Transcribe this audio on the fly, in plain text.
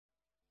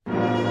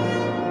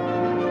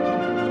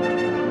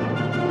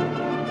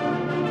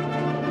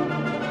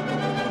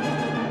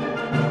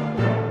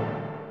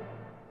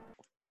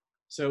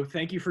So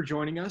thank you for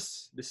joining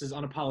us. This is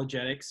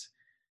Unapologetics.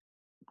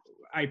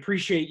 I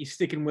appreciate you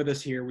sticking with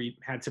us here. We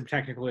had some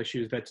technical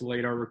issues that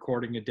delayed our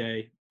recording a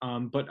day.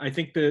 But I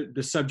think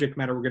the subject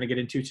matter we're going to get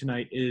into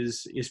tonight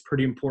is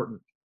pretty important.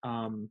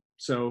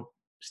 So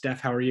Steph,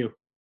 how are you?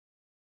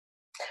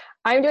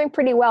 I'm doing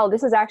pretty well.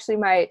 This is actually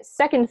my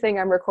second thing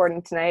I'm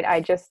recording tonight.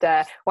 I just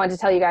wanted to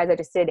tell you guys I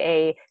just did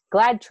a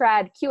Glad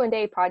Trad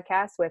Q&A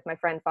podcast with my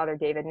friend Father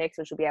David Nix,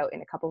 which will be out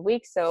in a couple of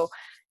weeks. So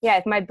yeah,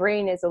 if my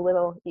brain is a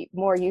little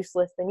more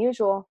useless than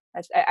usual,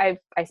 I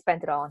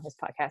spent it all on his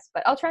podcast,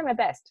 but I'll try my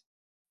best.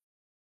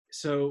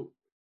 So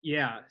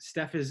yeah,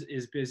 Steph is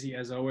busy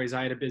as always.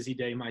 I had a busy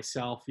day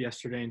myself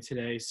yesterday and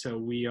today. So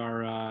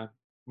we're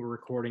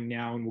recording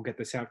now and we'll get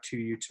this out to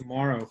you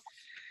tomorrow.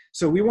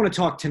 So we want to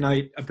talk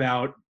tonight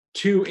about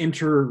two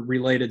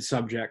interrelated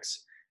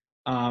subjects.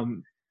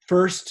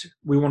 First,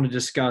 we want to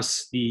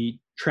discuss the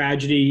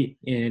tragedy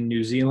in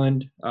New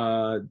Zealand,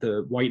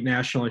 the white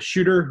nationalist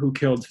shooter who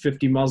killed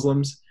 50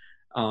 Muslims,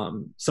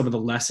 some of the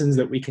lessons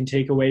that we can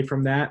take away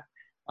from that.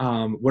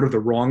 What are the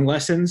wrong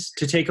lessons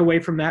to take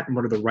away from that, and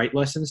what are the right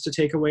lessons to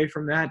take away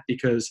from that?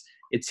 Because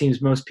it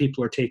seems most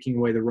people are taking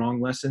away the wrong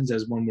lessons,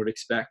 as one would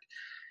expect.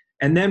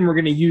 And then we're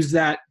going to use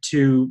that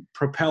to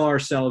propel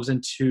ourselves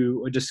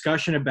into a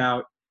discussion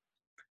about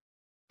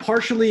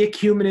partially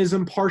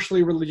ecumenism,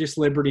 partially religious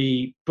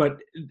liberty, but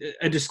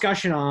a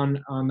discussion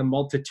on the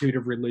multitude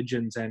of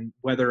religions and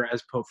whether,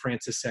 as Pope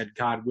Francis said,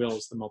 God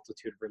wills the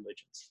multitude of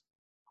religions.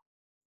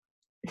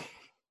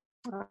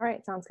 All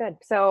right, sounds good.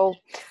 So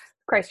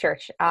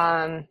Christchurch,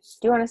 do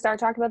you want to start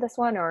talking about this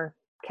one or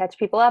catch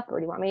people up, or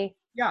do you want me?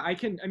 Yeah, I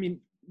can. I mean,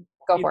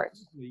 go for it.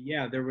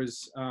 Yeah, there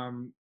was a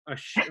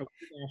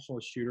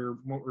nationalist shooter,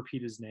 won't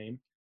repeat his name,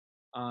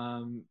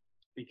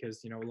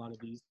 because, a lot of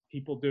these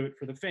people do it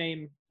for the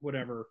fame,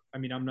 whatever. I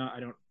mean, I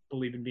don't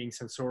believe in being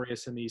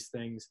censorious in these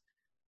things,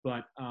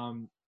 but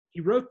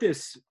he wrote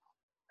this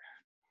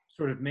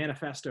sort of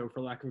manifesto,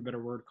 for lack of a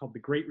better word, called The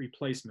Great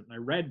Replacement, and I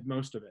read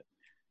most of it.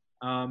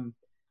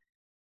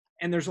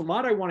 And there's a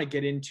lot I want to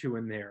get into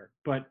in there,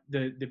 but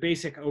the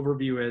basic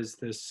overview is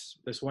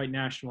this white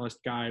nationalist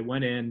guy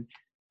went in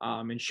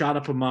and shot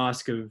up a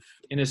mosque of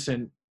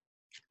innocent,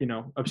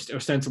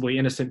 ostensibly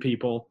innocent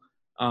people,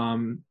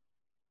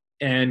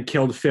 and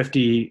killed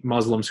 50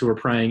 Muslims who were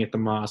praying at the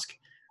mosque.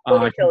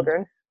 Including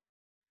children.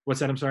 What's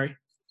that? I'm sorry?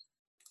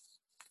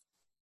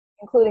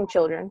 Including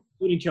children.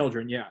 Including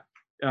children, yeah.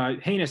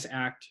 Heinous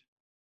act,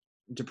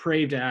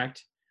 depraved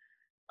act,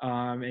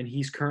 and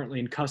he's currently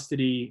in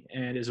custody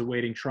and is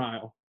awaiting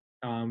trial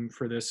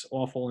for this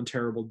awful and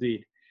terrible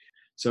deed.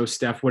 So,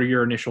 Steph, what are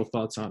your initial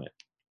thoughts on it?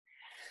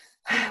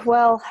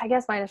 Well, I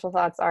guess my initial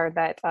thoughts are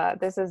that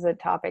this is a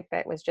topic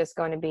that was just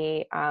going to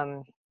be,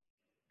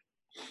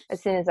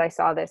 as soon as I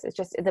saw this, it's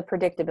just the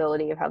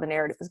predictability of how the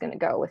narrative is going to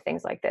go with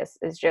things like this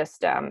is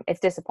just, it's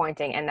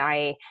disappointing. And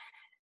I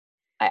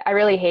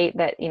really hate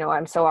that,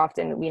 I'm so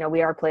often,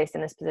 we are placed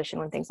in this position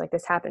when things like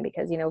this happen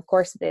because, of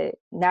course, the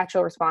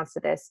natural response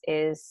to this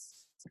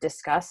is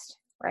disgust,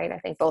 right? I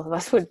think both of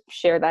us would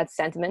share that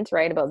sentiment,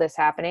 right, about this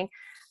happening.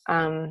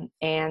 But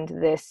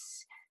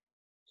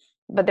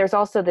there's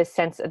also this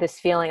sense of this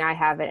feeling, I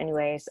have it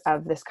anyways,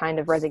 of this kind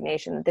of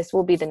resignation that this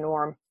will be the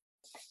norm.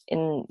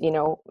 And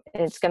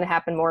it's going to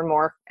happen more and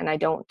more. And I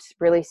don't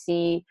really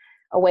see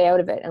a way out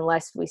of it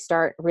unless we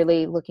start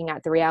really looking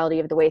at the reality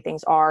of the way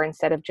things are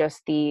instead of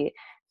just the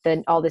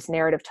all this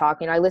narrative talk.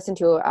 I listened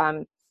to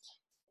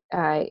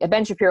a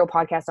Ben Shapiro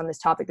podcast on this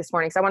topic this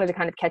morning, because I wanted to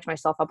kind of catch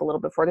myself up a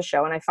little before the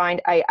show. And I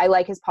find I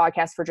like his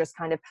podcast for just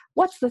kind of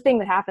what's the thing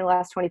that happened in the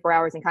last 24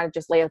 hours and kind of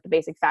just lay out the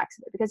basic facts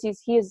of it, because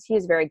he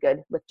is very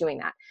good with doing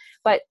that.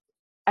 But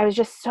I was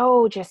just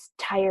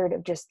tired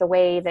of just the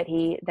way that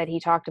he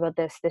talked about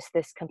this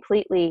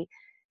completely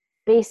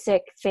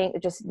basic thing,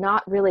 just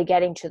not really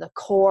getting to the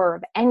core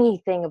of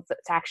anything of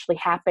that's actually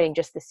happening.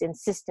 Just this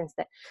insistence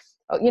that,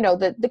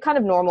 the kind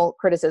of normal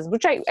criticisms,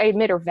 which I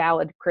admit are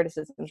valid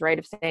criticisms, right?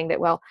 Of saying that,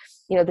 well,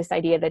 this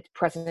idea that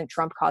President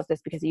Trump caused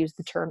this because he used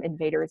the term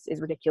invaders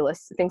is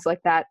ridiculous, things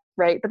like that,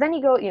 right? But then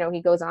he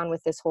goes on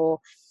with this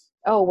whole,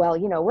 oh, well,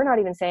 we're not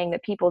even saying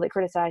that people that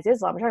criticize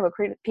Islam, we're talking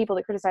about people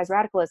that criticize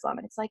radical Islam.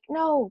 And it's like,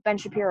 no, Ben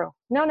Shapiro,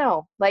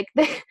 no. Like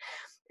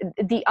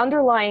the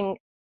underlying,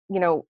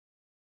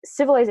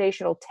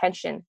 civilizational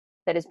tension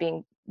that is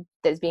being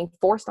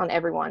forced on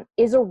everyone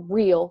is a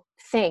real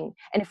thing.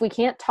 And if we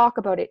can't talk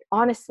about it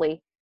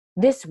honestly,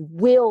 this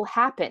will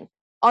happen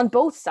on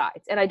both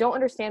sides. And I don't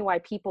understand why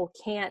people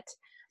can't,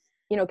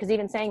 because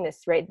even saying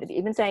this, right,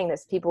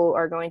 people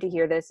are going to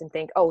hear this and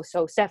think, oh,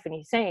 so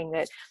Stephanie's saying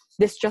that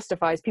this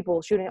justifies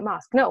people shooting at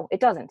mosques. No,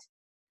 it doesn't.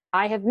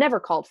 I have never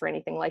called for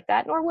anything like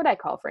that, nor would I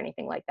call for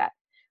anything like that.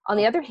 On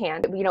the other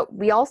hand,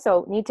 we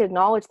also need to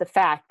acknowledge the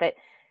fact that,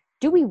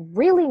 do we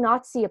really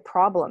not see a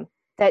problem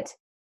that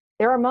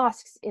there are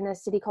mosques in a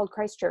city called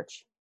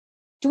Christchurch?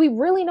 Do we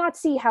really not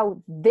see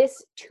how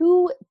this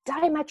two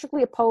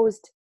diametrically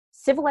opposed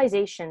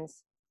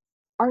civilizations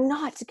are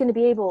not going to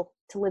be able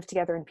to live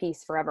together in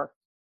peace forever?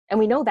 And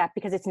we know that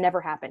because it's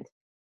never happened.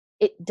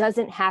 It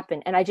doesn't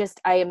happen. And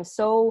I am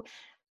so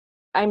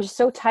I'm just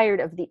so tired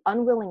of the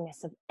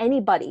unwillingness of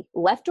anybody,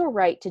 left or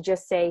right, to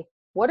just say,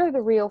 what are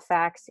the real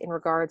facts in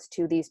regards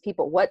to these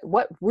people?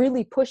 What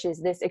really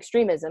pushes this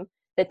extremism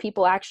that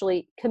people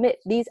actually commit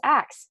these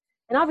acts?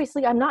 And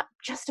obviously, I'm not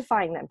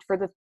justifying them for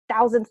the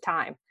thousandth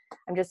time.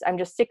 I'm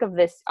just sick of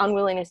this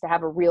unwillingness to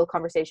have a real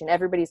conversation.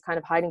 Everybody's kind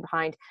of hiding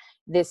behind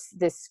this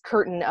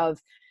curtain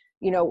of,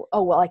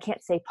 oh, well, I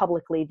can't say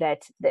publicly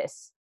that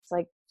this. It's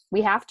like,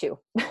 we have to.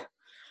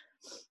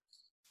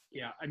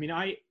 Yeah, I mean,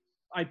 I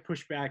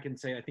push back and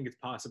say I think it's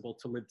possible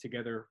to live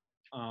together,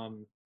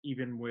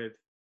 even with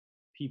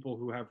people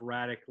who have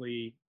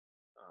radically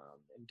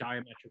and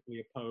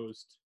diametrically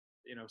opposed,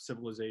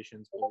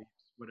 civilizations,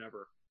 beliefs,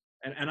 whatever.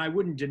 And I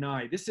wouldn't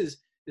deny this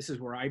is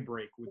where I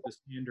break with the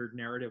standard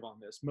narrative on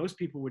this. Most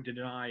people would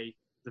deny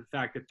the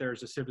fact that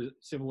there's a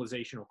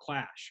civilizational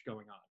clash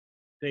going on.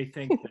 They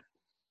think that,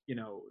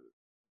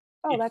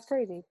 oh, that's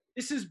crazy.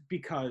 This is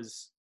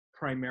because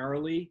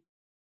primarily,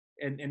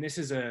 and this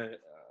is a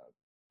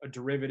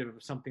derivative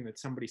of something that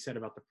somebody said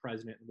about the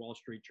president in Wall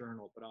Street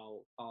Journal, but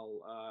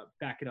I'll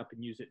back it up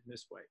and use it in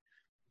this way.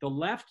 The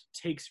left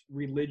takes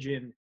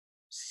religion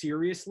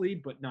seriously,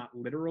 but not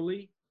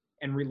literally,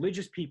 and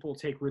religious people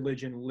take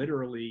religion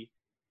literally,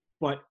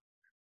 but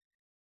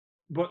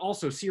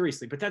also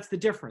seriously. But that's the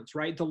difference,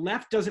 right? The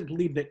left doesn't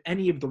believe that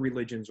any of the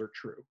religions are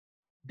true.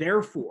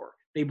 Therefore,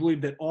 they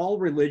believe that all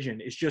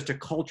religion is just a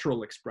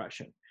cultural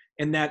expression,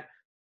 and that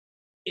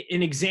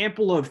an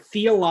example of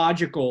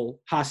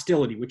theological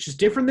hostility, which is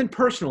different than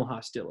personal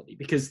hostility,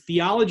 because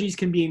theologies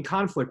can be in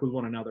conflict with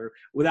one another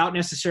without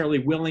necessarily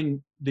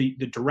willing the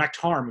direct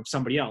harm of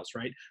somebody else,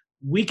 right?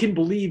 We can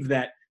believe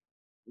that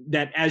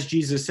as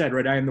Jesus said,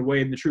 right, I am the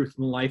way and the truth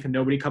and the life, and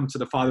nobody comes to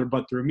the Father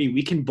but through me.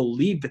 We can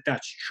believe that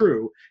that's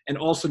true and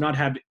also not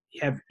have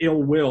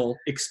ill will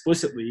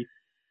explicitly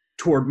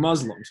toward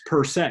Muslims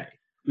per se.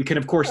 We can,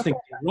 of course, think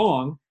they're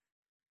wrong,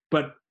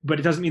 but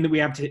it doesn't mean that we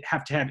have to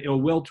have ill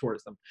will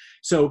towards them.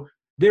 So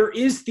there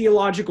is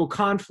theological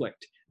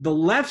conflict. The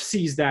left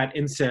sees that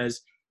and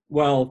says,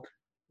 well,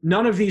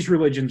 none of these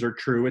religions are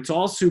true. It's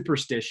all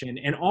superstition,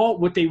 and all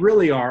what they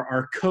really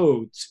are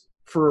codes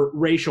for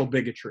racial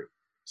bigotry.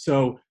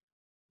 So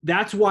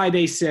that's why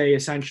they say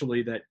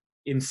essentially that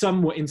in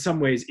some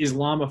ways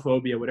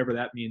Islamophobia, whatever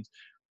that means,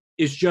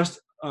 is just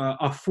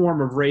a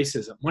form of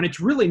racism, when it's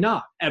really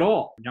not at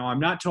all. Now, I'm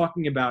not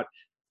talking about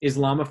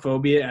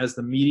Islamophobia as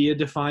the media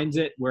defines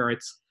it, where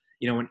it's,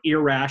 an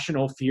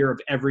irrational fear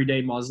of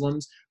everyday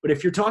Muslims. But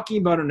if you're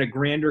talking about in a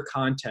grander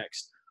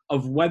context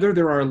of whether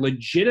there are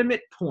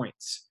legitimate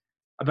points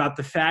about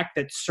the fact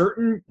that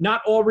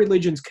not all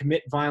religions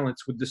commit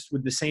violence with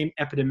the same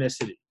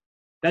epidemicity,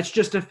 that's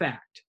just a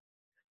fact.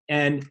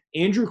 And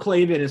Andrew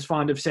Klavan is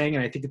fond of saying,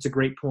 and I think it's a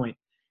great point,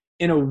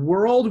 in a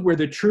world where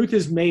the truth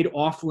is made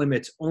off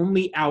limits,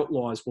 only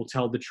outlaws will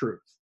tell the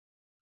truth.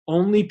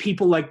 Only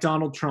people like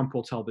Donald Trump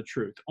will tell the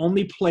truth.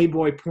 Only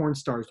Playboy porn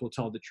stars will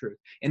tell the truth.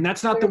 And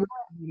that's not the world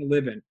we want to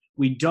live in.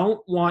 We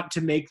don't want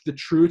to make the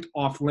truth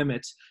off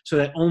limits so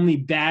that only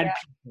bad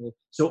people,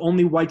 so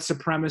only white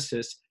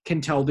supremacists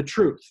can tell the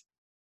truth.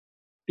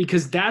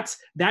 Because that's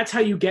how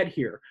you get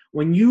here.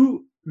 When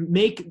you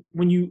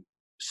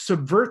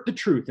subvert the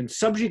truth and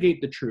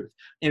subjugate the truth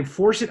and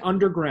force it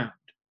underground,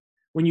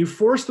 when you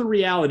force the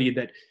reality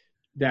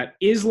that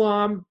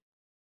Islam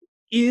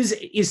is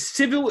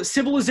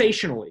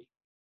civilizationally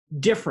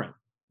different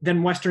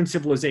than Western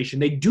civilization,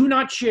 they do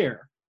not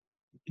share,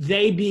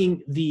 they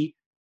being the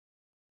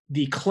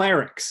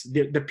clerics,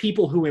 the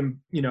people who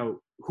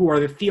are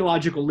the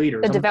theological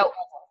leaders, the devout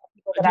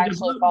people that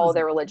actually follow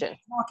their religion.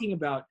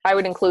 I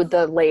would include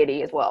the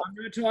laity as well.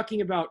 I'm not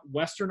talking about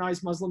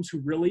westernized Muslims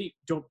who really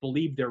don't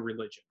believe their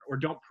religion or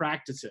don't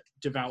practice it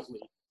devoutly,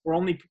 or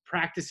only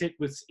practice it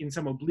in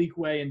some oblique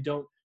way and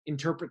don't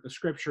interpret the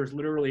scriptures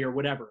literally or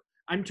whatever.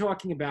 I'm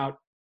talking about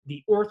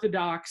the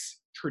Orthodox,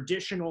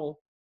 traditional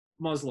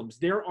Muslims.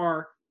 There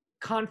are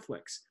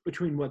conflicts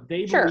between what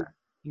they believe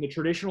and the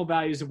traditional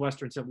values of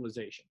Western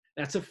civilization.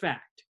 That's a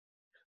fact.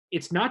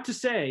 It's not to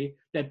say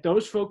that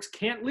those folks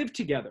can't live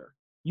together.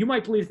 You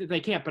might believe that they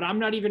can't, but I'm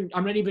not even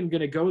going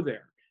to go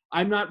there.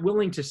 I'm not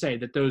willing to say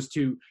that those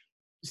two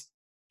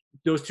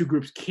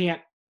groups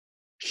can't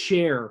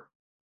share,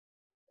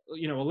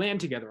 a land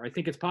together. I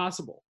think it's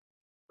possible.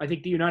 I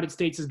think the United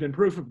States has been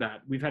proof of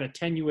that. We've had a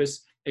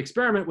tenuous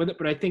experiment with it,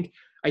 but I think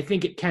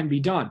it can be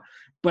done.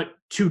 But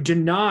to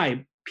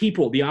deny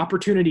people the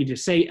opportunity to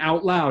say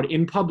out loud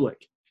in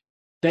public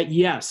that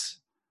yes,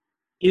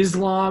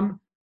 Islam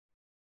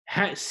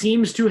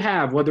seems to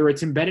have, whether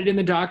it's embedded in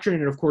the doctrine,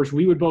 and of course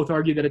we would both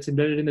argue that it's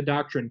embedded in the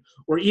doctrine,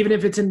 or even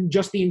if it's in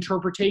just the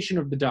interpretation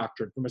of the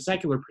doctrine from a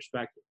secular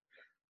perspective,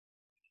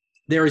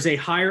 there is a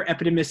higher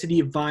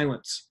epidemicity of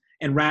violence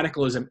and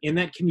radicalism in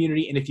that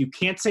community. And if you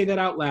can't say that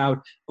out loud,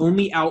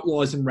 only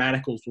outlaws and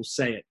radicals will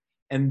say it.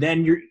 And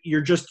then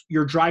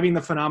you're driving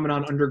the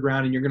phenomenon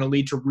underground, and it's going to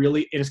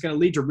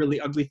lead to really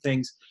ugly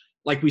things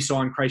like we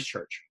saw in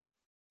Christchurch.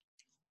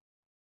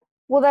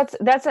 Well,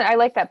 I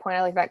like that point.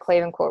 I like that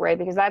Clavin quote, right?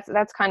 Because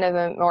that's kind of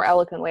a more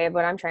eloquent way of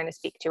what I'm trying to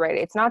speak to, right?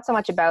 It's not so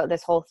much about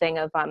this whole thing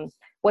of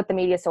what the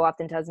media so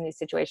often does in these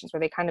situations where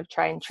they kind of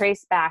try and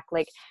trace back,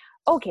 like,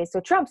 okay,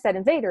 so Trump said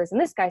invaders and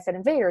this guy said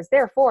invaders,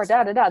 therefore,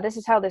 da da da, this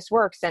is how this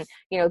works, and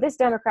this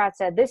Democrat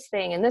said this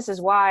thing, and this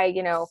is why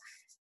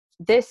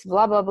this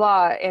blah blah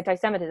blah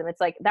anti-Semitism.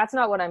 It's like, that's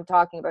not what I'm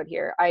talking about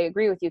here. I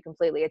agree with you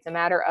completely. It's a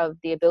matter of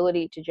the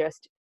ability to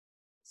just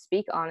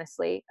speak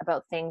honestly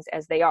about things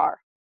as they are,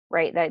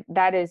 right?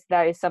 That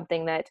is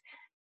something that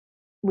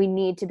we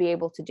need to be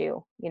able to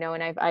do,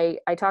 and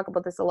I talk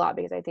about this a lot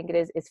because I think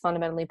it's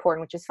fundamentally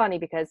important, which is funny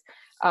because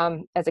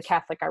as a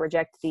Catholic, I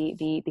reject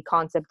the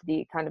concept,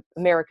 the kind of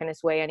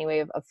Americanist way anyway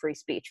of free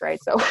speech, right?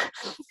 So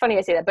funny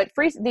I say that, but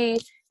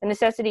the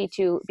necessity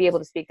to be able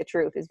to speak the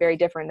truth is very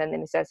different than the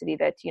necessity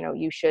that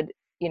you should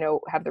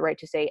have the right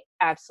to say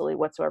absolutely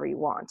whatsoever you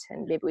want.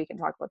 And maybe we can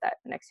talk about that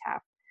in the next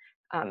half.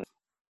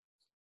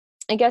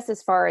 I guess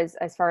as far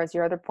as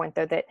your other point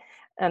though, that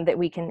that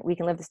we can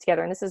live this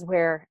together, and this is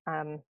where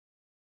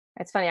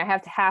it's funny, I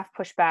have to half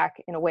push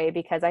back in a way,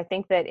 because I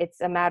think that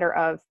it's a matter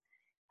of,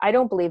 I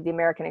don't believe the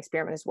American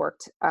experiment has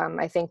worked.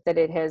 I think that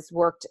it has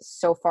worked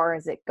so far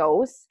as it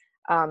goes,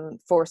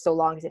 for so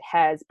long as it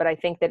has, but I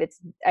think that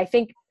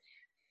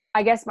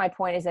I guess my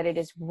point is that it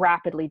is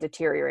rapidly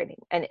deteriorating,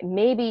 and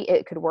maybe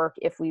it could work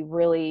if we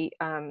really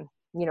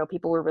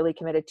people were really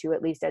committed to,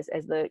 at least as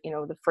the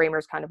the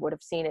framers kind of would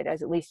have seen it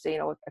as, at least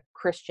a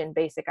Christian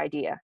basic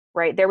idea,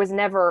 right? There was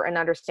never an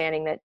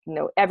understanding that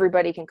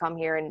everybody can come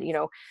here, and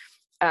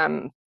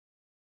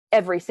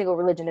every single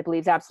religion that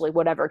believes absolutely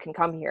whatever can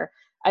come here.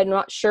 I'm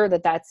not sure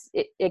that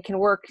it can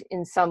work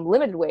in some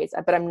limited ways,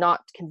 but I'm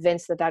not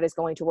convinced that is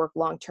going to work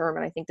long term.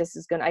 And I think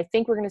I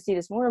think we're going to see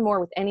this more and more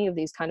with any of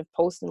these kind of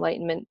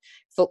post-Enlightenment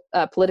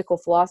political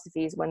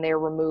philosophies when they're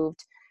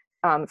removed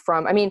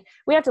from. I mean,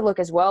 we have to look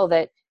as well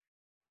that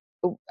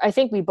I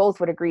think we both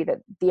would agree that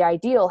the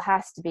ideal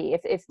has to be,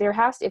 if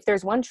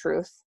there's one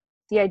truth,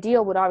 the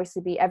ideal would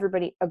obviously be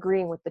everybody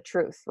agreeing with the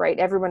truth, right?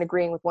 Everyone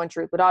agreeing with one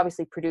truth would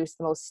obviously produce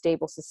the most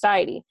stable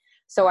society.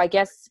 So I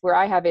guess where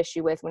I have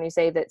issue with when you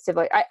say that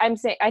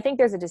I think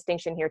there's a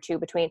distinction here too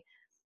between,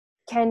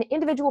 can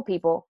individual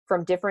people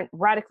from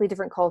radically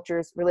different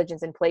cultures,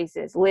 religions, and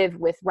places live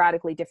with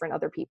radically different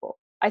other people?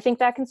 I think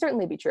that can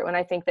certainly be true. And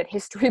I think that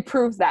history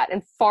proves that,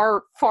 and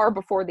far, far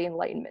before the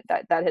Enlightenment,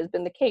 that has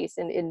been the case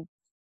in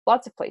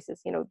lots of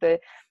places.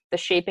 The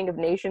shaping of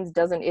nations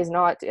is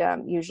not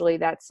usually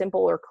that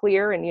simple or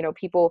clear, and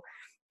people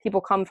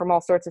come from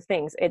all sorts of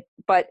things.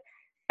 But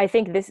I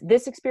think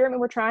this experiment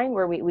we're trying,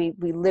 where we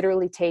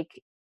literally take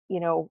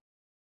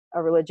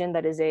a religion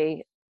that is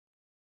a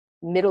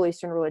Middle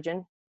Eastern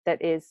religion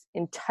that is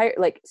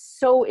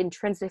so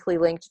intrinsically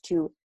linked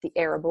to the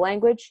Arab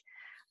language,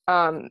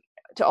 to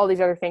all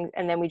these other things,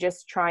 and then we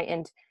just try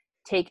and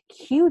take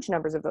huge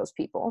numbers of those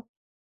people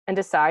and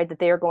decide that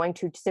they are going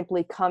to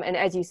simply come. And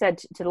as you said,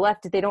 to the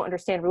left, they don't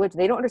understand religion.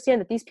 They don't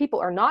understand that these people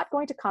are not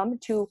going to come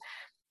to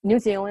New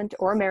Zealand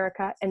or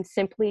America and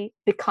simply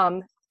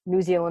become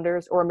New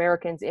Zealanders or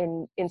Americans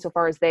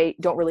insofar as they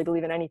don't really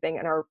believe in anything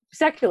and are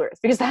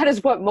secularists, because that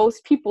is what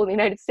most people in the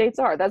United States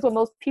are. That's what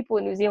most people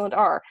in New Zealand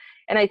are.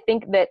 And I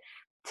think that,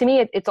 to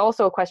me, it's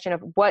also a question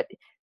of what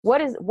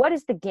is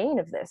the gain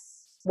of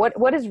this? What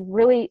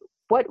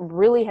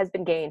really has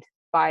been gained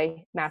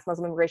by mass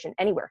Muslim immigration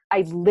anywhere?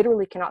 I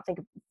literally cannot think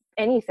of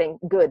anything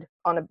good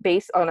on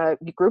a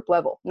group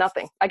level.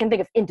 Nothing. I can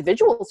think of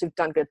individuals who've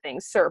done good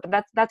things, sure,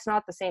 but that's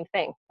not the same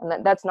thing,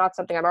 and that's not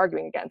something I'm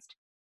arguing against.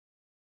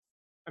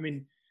 I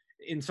mean,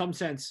 in some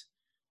sense,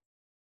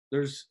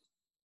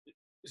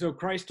 so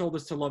Christ told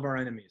us to love our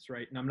enemies,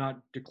 right? And I'm not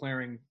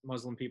declaring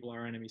Muslim people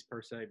our enemies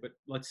per se, but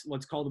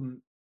let's call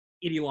them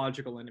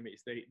ideological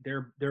enemies.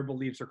 Their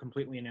beliefs are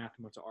completely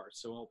anathema to ours,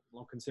 so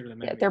I'll consider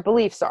them enemies. Yeah, their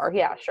beliefs are,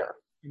 yeah, sure.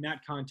 In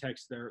that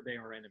context, they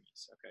are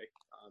enemies, okay?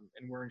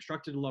 And we're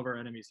instructed to love our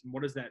enemies. And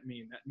what does that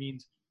mean? That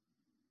means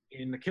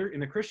in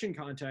the Christian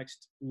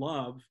context,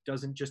 love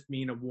doesn't just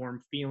mean a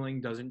warm feeling,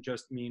 doesn't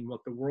just mean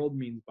what the world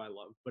means by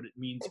love, but it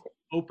means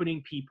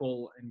opening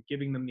people and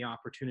giving them the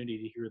opportunity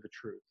to hear the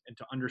truth and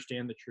to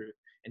understand the truth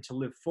and to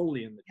live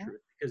fully in the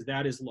truth, because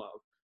that is love.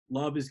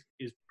 Love is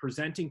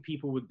presenting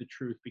people with the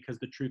truth, because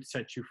the truth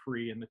sets you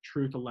free and the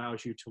truth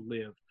allows you to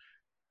live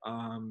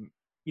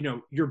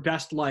your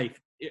best life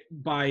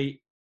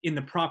in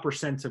the proper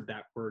sense of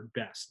that word,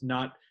 best,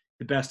 not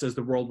the best as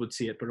the world would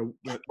see it, but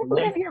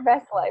live your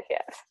best life,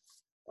 yes.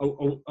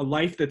 A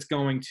life that's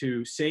going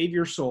to save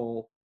your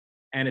soul,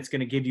 and it's going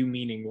to give you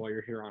meaning while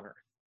you're here on earth.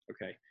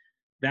 Okay,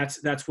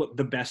 that's what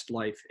the best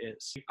life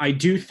is. I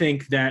do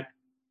think that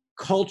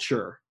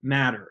culture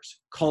matters.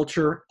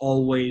 Culture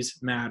always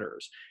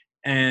matters,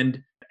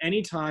 and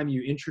anytime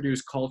you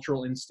introduce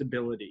cultural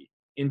instability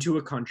into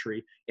a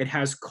country, it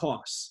has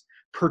costs.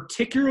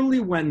 Particularly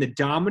when the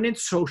dominant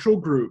social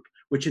group,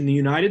 which in the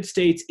United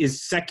States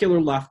is secular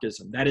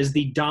leftism. That is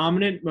the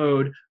dominant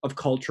mode of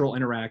cultural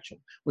interaction.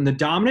 When the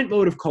dominant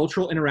mode of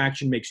cultural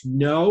interaction makes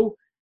no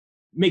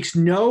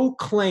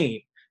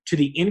claim to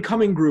the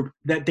incoming group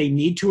that they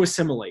need to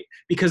assimilate,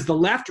 because the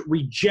left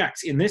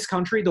rejects, in this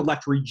country, the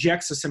left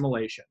rejects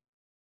assimilation.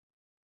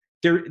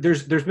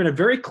 There's been a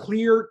very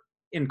clear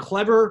and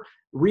clever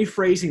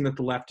rephrasing that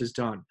the left has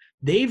done.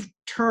 They've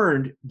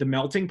turned the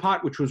melting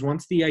pot, which was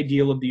once the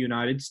ideal of the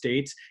United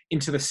States,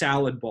 into the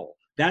salad bowl.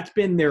 That's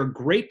been their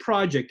great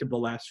project of the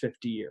last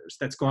 50 years.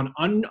 That's gone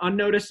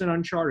unnoticed and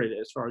uncharted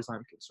as far as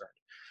I'm concerned.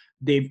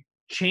 They've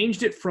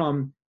changed it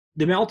from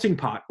the melting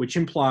pot, which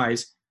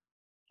implies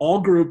all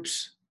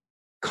groups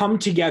come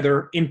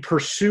together in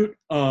pursuit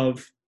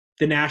of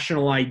the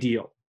national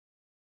ideal.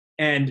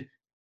 And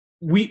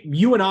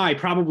you and I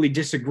probably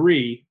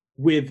disagree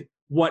with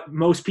what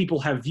most people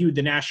have viewed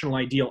the national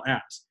ideal as.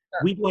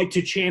 Sure. We'd like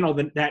to channel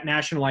that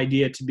national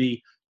idea to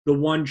be the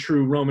one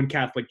true Roman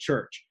Catholic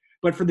Church.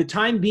 But for the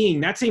time being,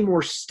 that's a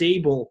more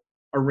stable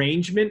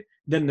arrangement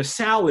than the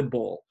salad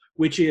bowl,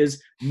 which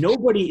is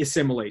nobody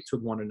assimilates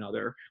with one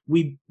another.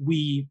 We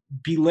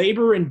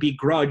belabor and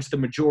begrudge the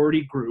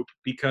majority group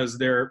because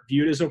they're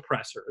viewed as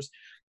oppressors.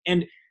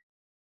 And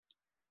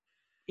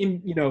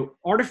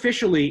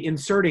artificially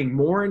inserting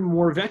more and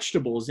more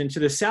vegetables into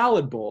the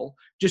salad bowl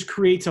just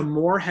creates a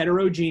more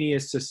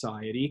heterogeneous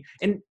society.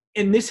 And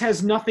this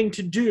has nothing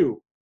to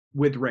do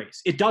with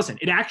race. It doesn't.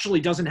 It actually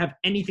doesn't have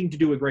anything to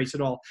do with race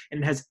at all.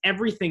 And it has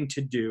everything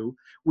to do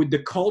with the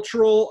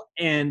cultural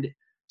and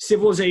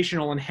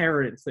civilizational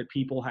inheritance that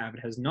people have. It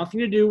has nothing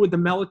to do with the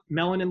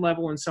melanin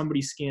level in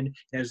somebody's skin.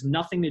 It has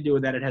nothing to do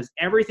with that. It has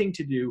everything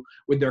to do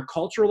with their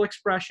cultural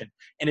expression.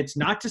 And it's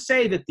not to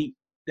say that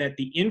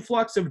the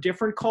influx of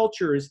different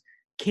cultures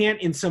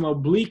can't in some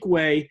oblique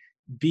way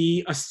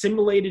be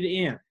assimilated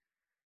in.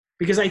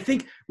 Because I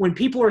think when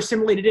people are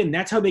assimilated in,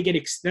 that's how they get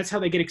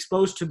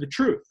exposed to the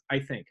truth. I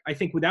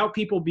think without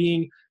people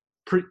being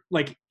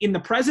in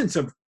the presence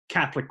of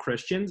Catholic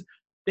Christians,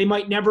 they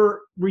might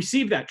never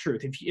receive that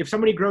truth. If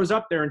somebody grows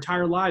up their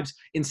entire lives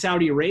in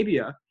Saudi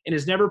Arabia and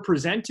is never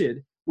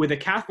presented with a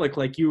Catholic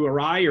like you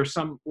or I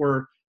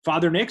or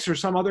Father Nix or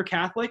some other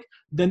Catholic,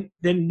 then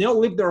they'll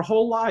live their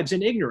whole lives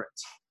in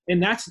ignorance.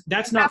 And that's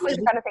not the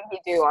kind of thing you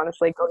do,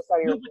 honestly. Go to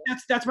Saudi Arabia.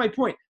 That's my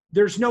point.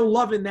 There's no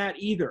love in that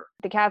either.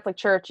 The Catholic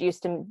Church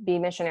used to be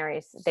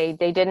missionaries. They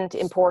didn't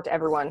import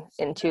everyone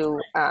into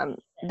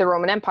the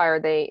Roman Empire.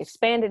 They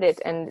expanded it,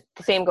 and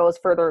the same goes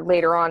further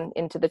later on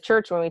into the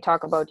church when we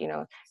talk about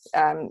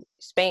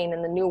Spain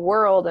and the New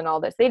World and all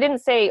this. They didn't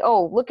say,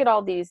 "Oh, look at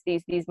all these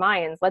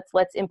Mayans.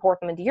 Let's import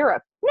them into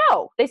Europe."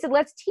 No, they said,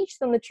 "Let's teach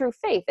them the true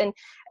faith." And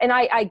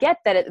I get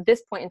that at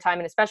this point in time,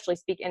 and especially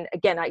and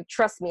again,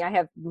 trust me, I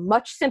have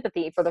much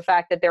sympathy for the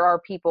fact that there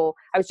are people.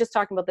 I was just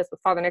talking about this with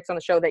Father Nix on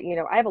the show that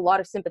I have a lot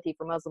of sympathy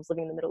for Muslims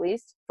living in the Middle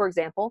East, for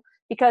example,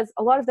 because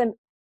a lot of them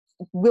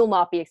will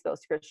not be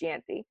exposed to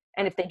Christianity.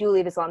 And if they do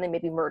leave Islam, they may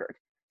be murdered.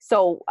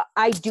 So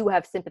I do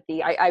have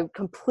sympathy. I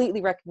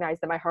completely recognize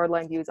that my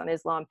hardline views on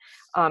Islam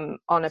on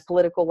a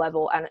political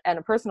level and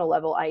a personal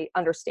level, I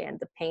understand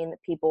the pain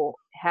that people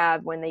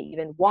have when they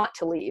even want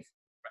to leave.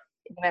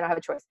 They might not have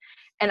a choice.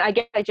 And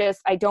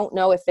I don't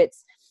know if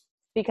it's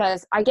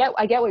because I get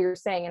what you're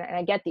saying, and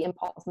I get the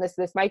impulse. And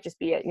this might just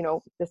be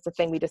this is the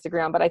thing we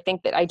disagree on, but I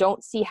think that I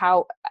don't see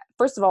how,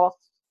 first of all,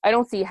 I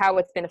don't see how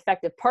it's been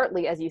effective,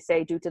 partly, as you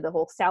say, due to the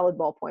whole salad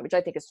ball point, which I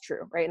think is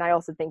true, right? And I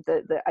also think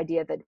the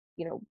idea that,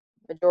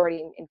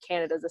 majority in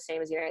Canada is the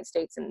same as the United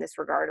States in this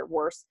regard or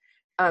worse.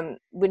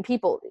 When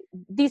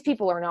these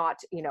people are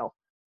not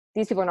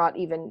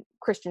even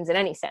Christians in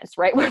any sense,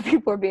 right? Where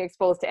people are being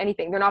exposed to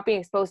anything. They're not being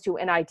exposed to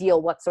an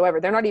ideal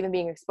whatsoever. They're not even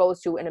being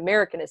exposed to an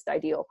Americanist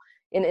ideal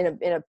in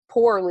a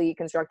poorly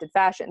constructed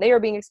fashion. They are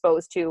being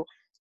exposed to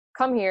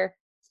come here,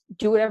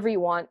 do whatever you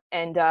want,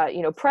 and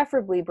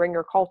preferably bring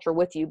your culture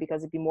with you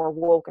because it'd be more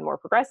woke and more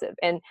progressive.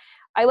 And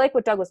I like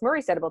what Douglas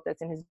Murray said about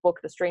this in his book,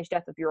 The Strange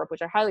Death of Europe,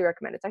 which I highly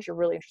recommend. It's actually a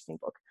really interesting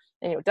book.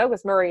 And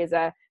Douglas Murray is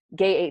a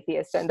gay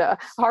atheist and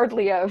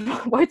hardly a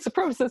white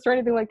supremacist or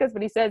anything like this,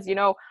 but he says,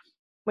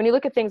 when you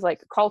look at things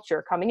like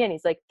culture coming in,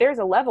 he's like, there's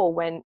a level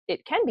when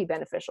it can be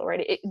beneficial,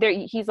 right?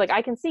 He's like,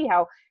 I can see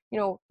how,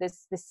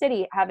 this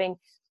city having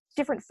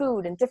different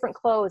food and different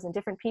clothes and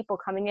different people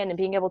coming in and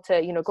being able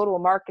to, go to a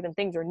market and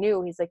things are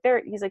new. He's like,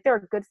 there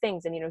are good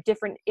things and,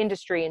 different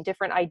industry and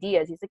different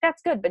ideas. He's like,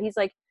 that's good. But he's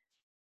like,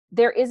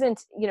 there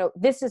isn't,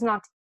 this does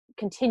not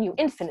continue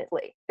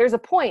infinitely. There's a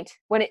point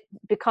when it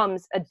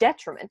becomes a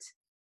detriment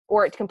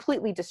or it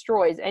completely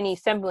destroys any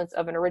semblance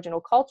of an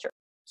original culture.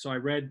 So I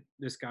read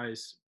this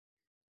guy's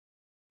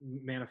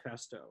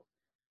manifesto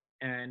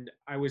and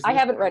I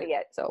haven't read it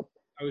yet. So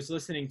I was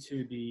listening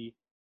to the,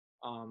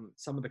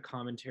 some of the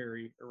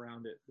commentary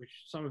around it,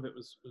 which some of it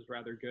was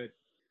rather good.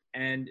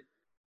 And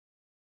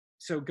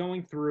so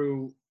going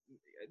through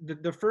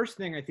the first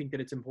thing I think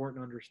that it's important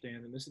to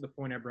understand, and this is the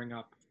point I bring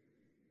up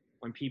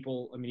when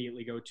people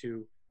immediately go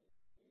to,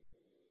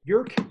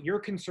 you're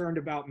concerned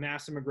about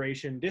mass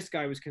immigration. This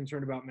guy was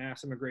concerned about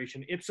mass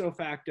immigration. Ipso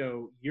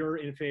facto, you're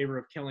in favor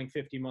of killing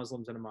 50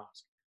 Muslims in a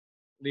mosque.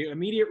 The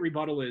immediate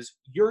rebuttal is,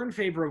 you're in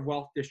favor of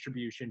wealth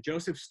distribution.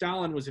 Joseph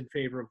Stalin was in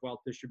favor of wealth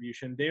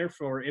distribution.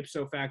 Therefore,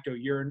 ipso facto,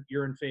 you're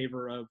in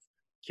favor of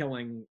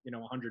killing,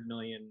 100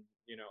 million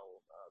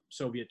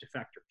Soviet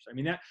defectors. I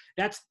mean,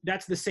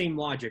 that's the same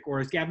logic. Or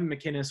as Gavin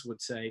McInnes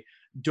would say,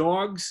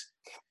 dogs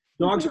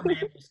are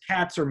mammals,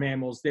 cats are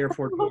mammals,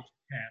 therefore dogs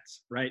are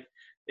cats, right?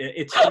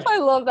 It's I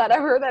love that.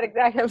 I've heard that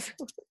exact.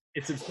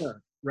 it's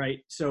absurd, right?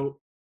 So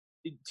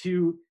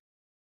to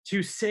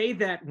say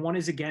that one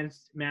is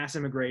against mass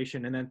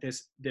immigration and that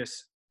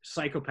this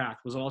psychopath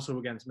was also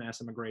against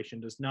mass immigration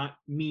does not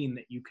mean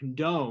that you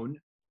condone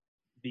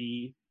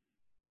the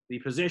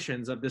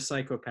positions of this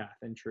psychopath,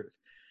 in truth.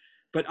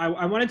 But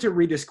I wanted to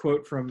read this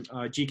quote from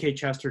G.K.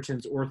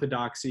 Chesterton's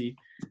Orthodoxy,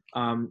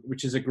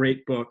 which is a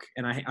great book,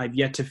 and I've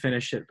yet to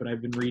finish it, but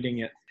I've been reading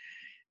it.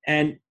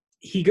 And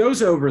he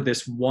goes over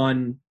this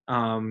one,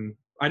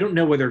 I don't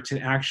know whether it's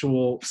an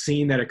actual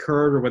scene that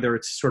occurred or whether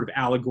it's sort of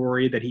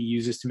allegory that he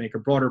uses to make a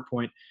broader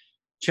point.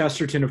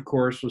 Chesterton, of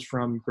course, was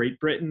from Great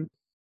Britain.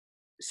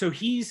 So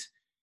he's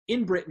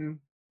in Britain.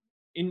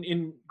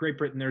 In Great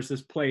Britain, there's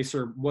this place,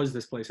 or was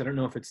this place, I don't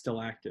know if it's still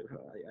active.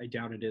 I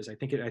doubt it is. I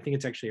think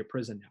it's actually a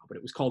prison now, but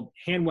it was called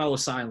Hanwell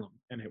Asylum,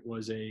 and it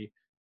was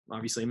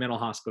obviously a mental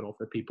hospital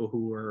for people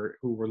who were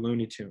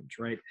Looney Tunes,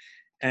 right?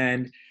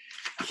 And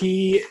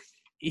he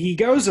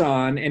goes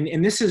on,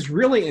 and this is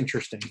really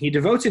interesting. He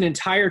devotes an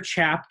entire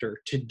chapter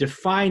to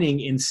defining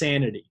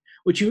insanity,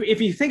 which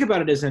if you think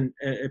about it as an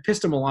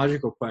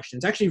epistemological question,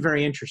 it's actually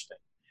very interesting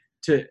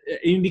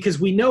because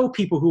we know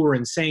people who are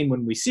insane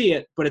when we see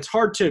it, but it's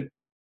hard to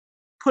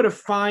put a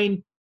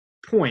fine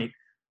point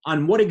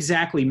on what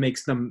exactly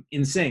makes them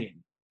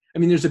insane. I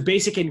mean, there's a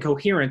basic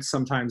incoherence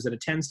sometimes that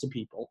attends to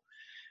people,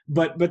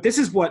 but this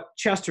is what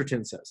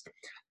Chesterton says.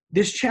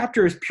 This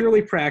chapter is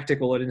purely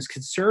practical and is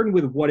concerned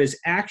with what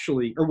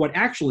actually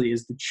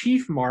is the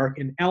chief mark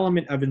and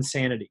element of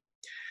insanity.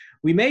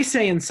 We may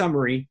say in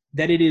summary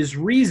that it is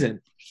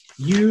reason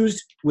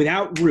used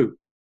without root,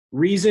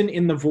 reason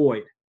in the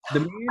void.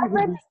 The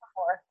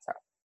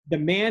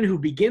man who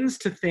begins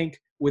to think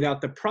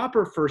without the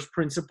proper first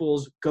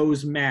principles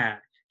goes mad.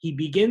 He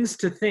begins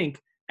to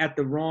think at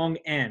the wrong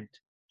end.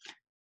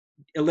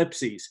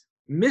 Ellipses.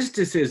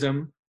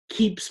 Mysticism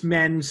keeps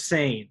men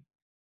sane.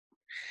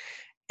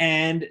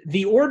 And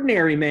the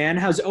ordinary man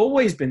has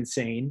always been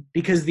sane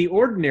because the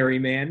ordinary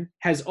man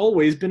has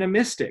always been a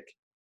mystic.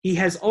 He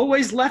has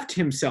always left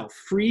himself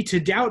free to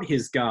doubt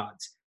his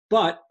gods,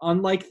 but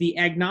unlike the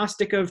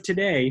agnostic of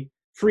today,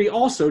 free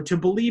also to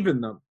believe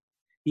in them.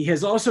 He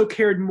has also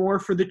cared more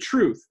for the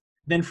truth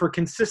than for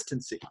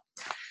consistency.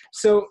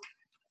 So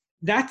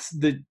that's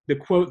the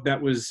quote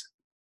that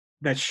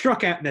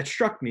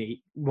struck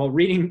me while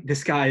reading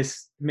this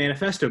guy's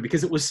manifesto,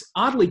 because it was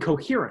oddly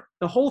coherent.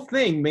 The whole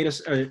thing made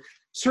us a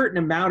certain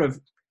amount of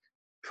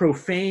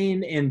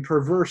profane and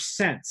perverse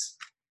sense,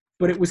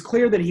 but it was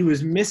clear that he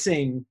was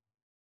missing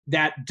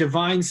that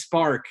divine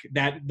spark,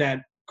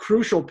 that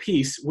crucial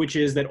piece, which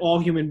is that all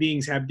human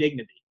beings have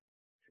dignity.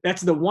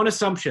 That's the one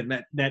assumption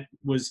that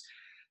was.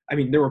 I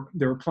mean,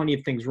 there were plenty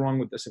of things wrong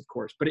with this, of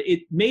course, but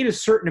it made a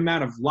certain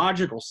amount of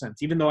logical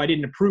sense, even though I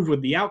didn't approve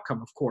with the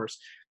outcome, of course.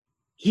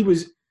 He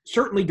was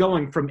certainly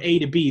going from A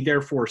to B,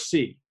 therefore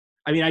C.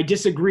 I mean, I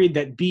disagreed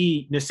that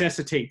B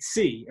necessitates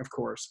C, of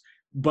course,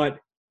 but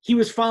he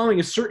was following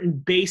a certain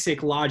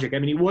basic logic. I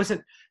mean,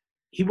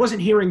 he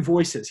wasn't hearing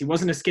voices. He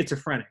wasn't a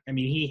schizophrenic. I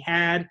mean, he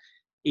had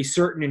a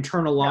certain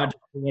internal logic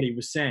for what he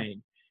was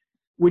saying,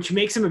 which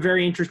makes him a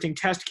very interesting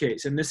test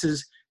case. And this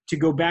is to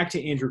go back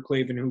to Andrew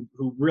Klavan,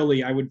 who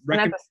really I would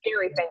recommend. That's a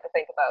scary thing to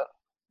think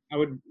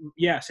about.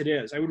 Yes, it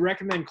is. I would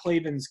recommend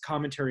Klavan's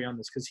commentary on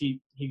this because he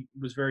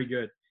was very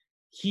good.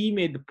 He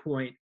made the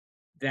point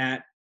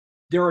that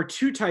there are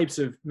two types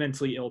of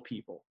mentally ill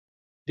people.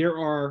 There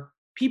are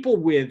people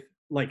with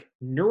like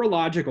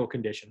neurological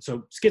conditions,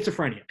 so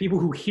schizophrenia, people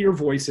who hear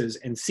voices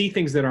and see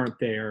things that aren't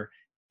there,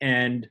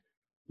 and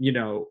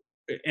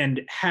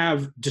and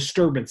have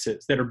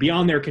disturbances that are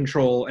beyond their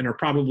control and are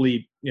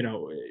probably,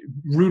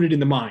 rooted in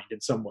the mind in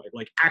some way,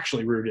 like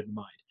actually rooted in the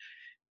mind.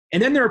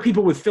 And then there are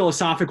people with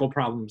philosophical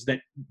problems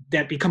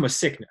that become a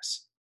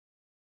sickness.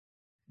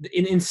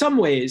 In some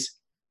ways,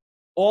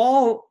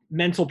 all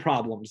mental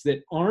problems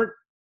that aren't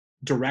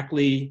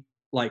directly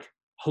like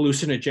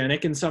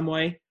hallucinogenic in some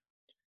way,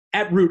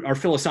 at root are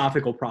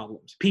philosophical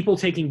problems. People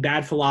taking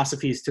bad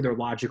philosophies to their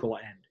logical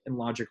end and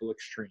logical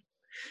extreme.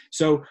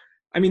 So,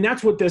 I mean,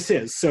 that's what this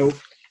is. So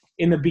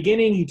in the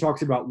beginning, he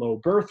talks about low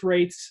birth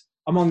rates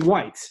among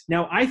whites.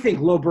 Now, I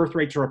think low birth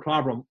rates are a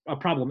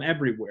problem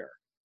everywhere.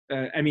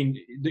 I mean,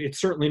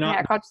 it's certainly not.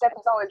 Yeah, contraception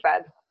is always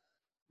bad.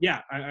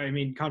 Yeah, I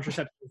mean,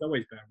 contraception is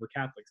always bad. We're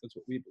Catholics. That's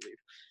what we believe.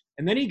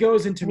 And then he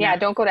goes into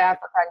don't go to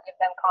Africa and give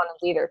them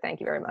condoms either. Thank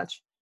you very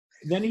much.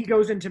 Then he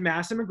goes into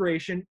mass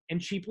immigration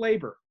and cheap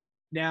labor.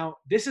 Now,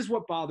 this is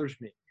what bothers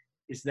me,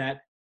 is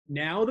that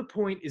now the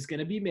point is going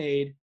to be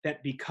made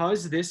that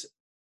because this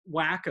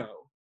wacko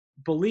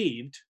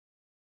believed,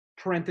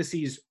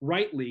 parentheses,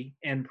 rightly,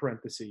 end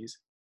parentheses,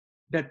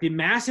 that the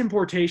mass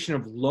importation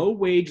of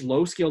low-wage,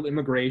 low-skilled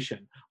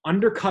immigration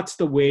undercuts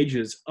the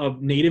wages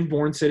of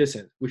native-born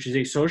citizens, which is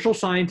a social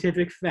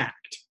scientific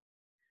fact,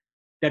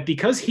 that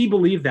because he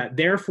believed that,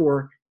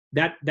 therefore,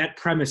 that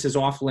premise is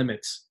off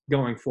limits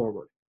going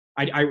forward.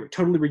 I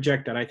totally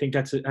reject that. I think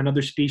that's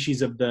another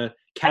species of the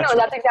I cats. know,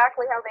 that's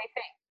exactly how they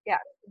think. Yeah,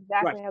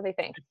 Right. exactly how they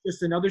think. It's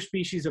just another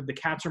species of the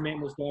cats are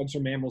mammals,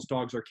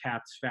 dogs are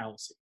cats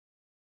fallacy.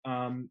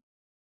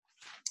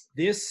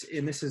 This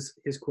is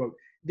his quote,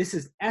 this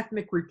is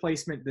ethnic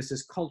replacement, this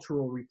is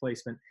cultural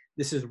replacement,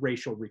 this is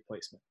racial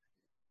replacement.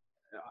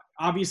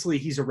 Obviously,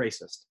 he's a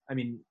racist. I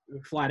mean,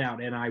 flat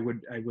out, and I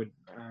would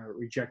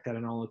reject that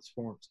in all its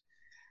forms.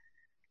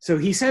 So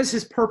he says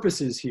his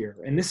purposes here,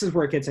 and this is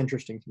where it gets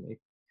interesting to me,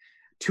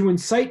 to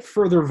incite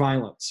further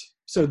violence.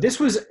 So this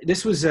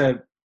was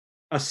a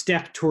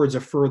step towards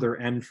a further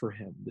end for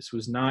him. This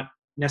was not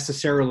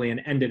necessarily an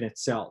end in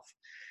itself.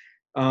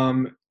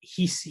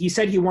 He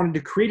said he wanted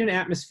to create an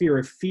atmosphere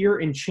of fear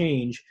and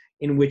change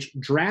in which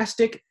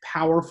drastic,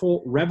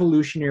 powerful,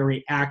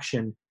 revolutionary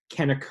action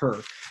can occur.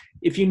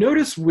 If you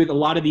notice with a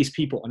lot of these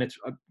people, and it's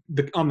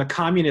on the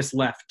communist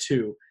left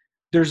too,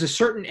 there's a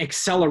certain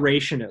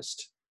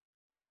accelerationist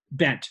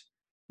bent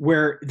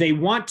where they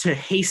want to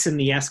hasten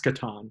the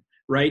eschaton,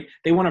 right?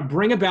 They want to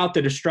bring about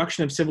the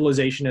destruction of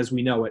civilization as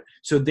we know it,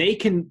 so they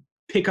can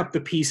pick up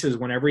the pieces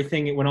when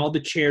all the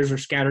chairs are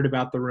scattered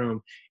about the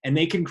room, and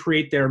they can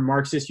create their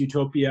Marxist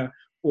utopia,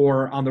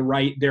 or on the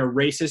right, their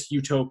racist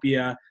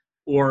utopia,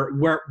 or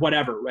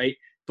whatever, right?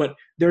 But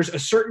there's a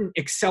certain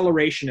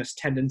accelerationist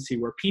tendency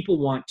where people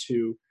want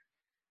to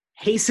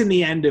hasten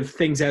the end of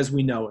things as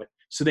we know it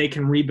so they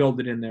can rebuild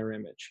it in their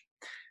image.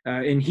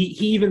 And he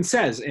even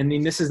says, I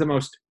mean, this was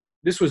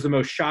the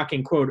most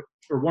shocking quote,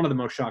 or one of the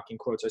most shocking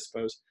quotes, I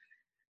suppose,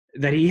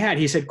 that he had.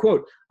 He said,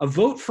 quote, "A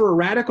vote for a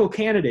radical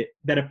candidate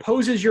that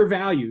opposes your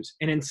values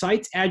and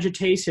incites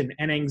agitation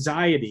and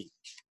anxiety,"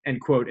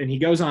 end quote. And he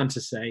goes on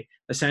to say,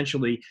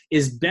 essentially,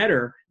 is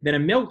better than a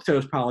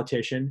milquetoast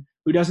politician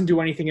who doesn't do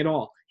anything at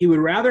all. He would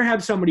rather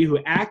have somebody who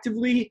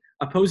actively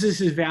opposes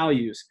his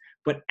values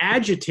but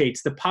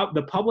agitates the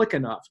public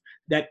enough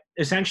that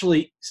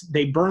essentially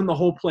they burn the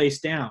whole place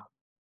down,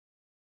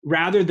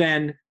 rather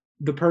than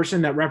the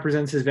person that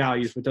represents his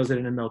values but does it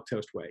in a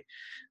milquetoast way.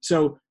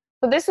 So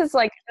this is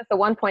like just the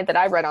one point that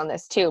I read on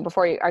this too,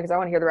 before you, because I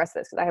want to hear the rest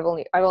of this, because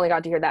I've only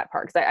got to hear that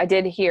part, because I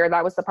did hear,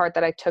 that was the part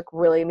that I took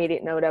really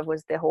immediate note of,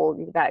 was the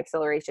whole, that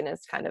acceleration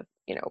is kind of,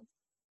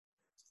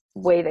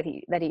 way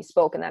that he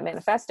spoke in that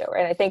manifesto,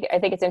 right? I think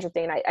it's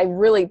interesting, and I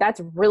really,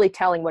 that's really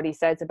telling what he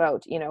says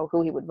about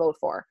who he would vote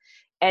for.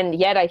 And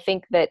yet I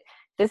think that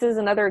this is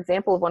another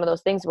example of one of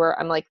those things where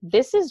I'm like,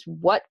 this is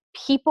what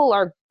people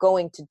are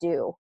going to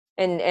do.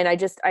 And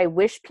I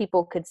wish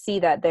people could see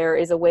that there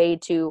is a way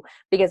to,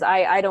 because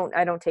I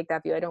don't take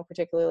that view. I don't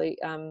particularly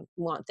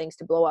want things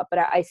to blow up, but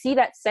I see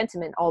that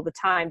sentiment all the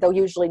time, though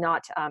usually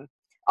not,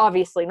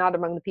 obviously not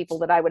among the people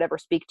that I would ever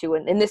speak to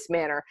in this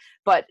manner.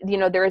 But,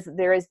 there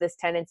is this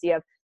tendency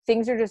of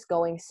things are just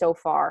going so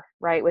far,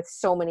 right? With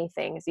so many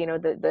things, I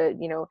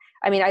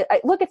mean,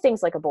 I look at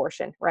things like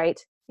abortion, right?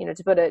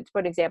 To put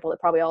an example that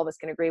probably all of us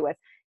can agree with.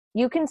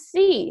 You can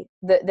see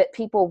that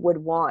people would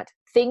want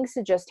things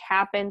to just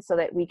happen so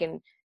that we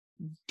can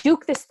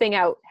duke this thing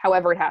out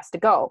however it has to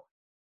go.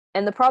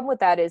 And the problem with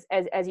that is,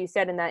 as you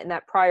said in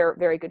that prior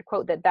very good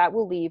quote, that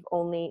will leave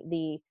only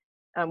the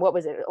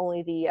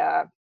only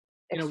the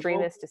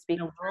extremists to speak.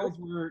 In a world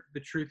where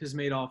the truth is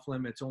made off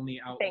limits, only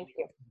out Thank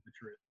you. the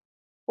truth.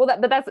 Well,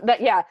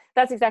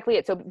 that's exactly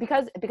it. So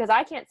because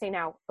I can't say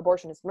now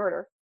abortion is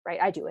murder,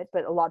 right? I do it,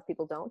 but a lot of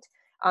people don't.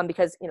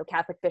 Because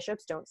Catholic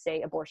bishops don't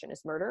say abortion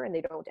is murder, and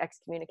they don't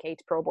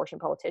excommunicate pro-abortion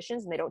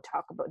politicians, and they don't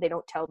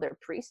tell their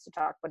priests to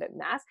talk about it in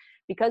mass.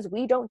 Because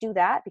we don't do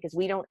that, because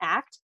we don't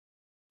act,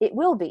 it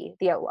will be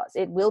the outlaws.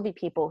 It will be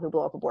people who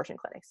blow up abortion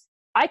clinics.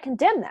 I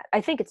condemn that.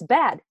 I think it's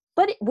bad,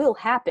 but it will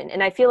happen.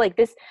 And I feel like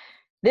this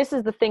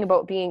is the thing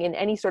about being in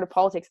any sort of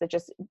politics that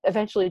just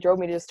eventually drove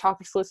me to just talk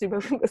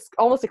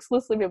almost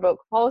exclusively about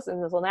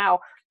Catholicism until now,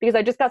 because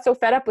I just got so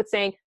fed up with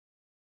saying,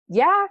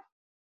 yeah,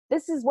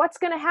 this is what's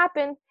going to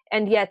happen.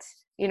 And yet,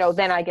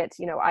 then I get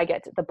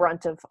the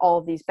brunt of all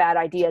of these bad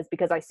ideas,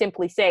 because I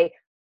simply say,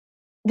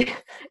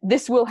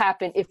 this will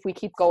happen if we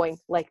keep going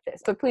like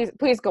this. So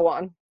please go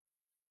on.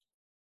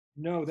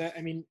 No,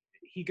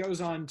 he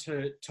goes on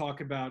to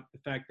talk about the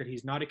fact that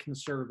he's not a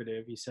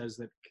conservative. He says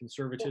that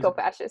conservatism...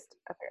 Eco-fascist,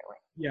 apparently.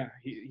 Yeah,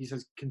 he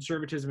says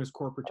conservatism is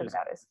corporatism.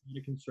 He's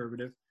a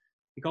conservative.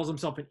 He calls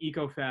himself an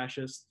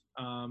eco-fascist.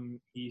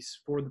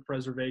 He's for the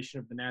preservation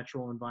of the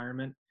natural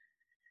environment.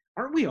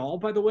 Aren't we all,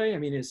 by the way? I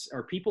mean,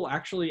 are people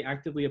actually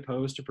actively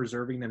opposed to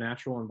preserving the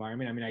natural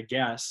environment? I mean, I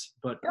guess,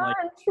 but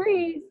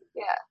trees.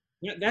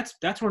 Yeah,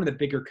 that's one of the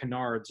bigger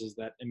canards. Is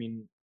that, I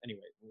mean,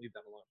 anyway, we'll leave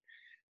that alone.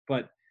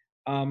 But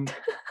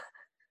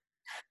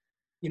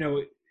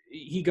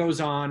he goes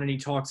on and he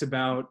talks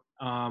about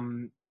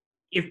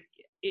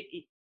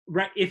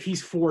if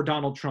he's for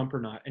Donald Trump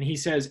or not, and he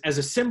says, as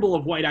a symbol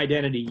of white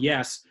identity,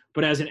 yes,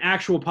 but as an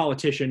actual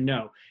politician,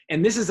 no.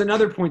 And this is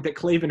another point that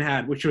Clavin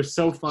had, which was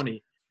so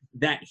funny.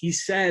 That he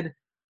said,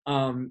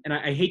 and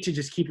I hate to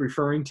just keep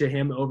referring to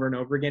him over and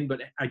over again, but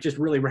I just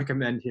really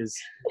recommend his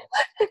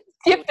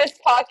skip this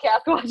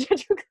podcast, watch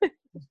it.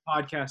 His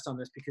podcast on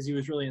this, because he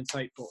was really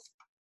insightful.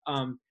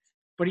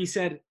 But he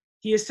said,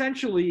 he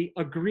essentially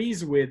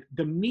agrees with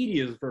the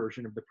media's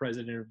version of the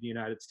President of the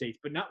United States,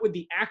 but not with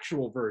the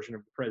actual version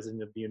of the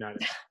President of the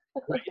United States.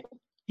 Right?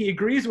 He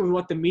agrees with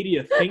what the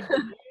media thinks he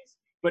is,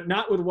 but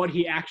not with what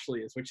he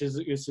actually is, which is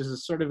a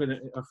sort of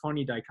a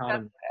funny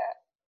dichotomy.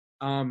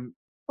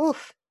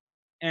 Oof.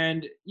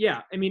 And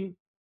yeah, I mean,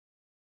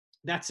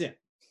 that's it.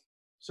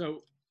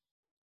 So,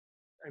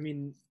 I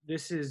mean,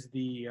 this is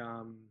the,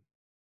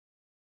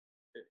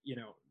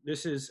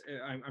 this is,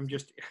 I'm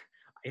just,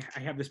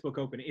 I have this book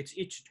open. It's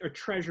a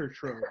treasure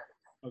trove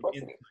of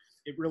insight.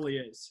 It really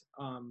is.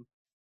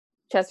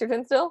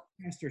 Chesterton still?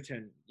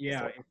 Chesterton,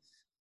 yeah.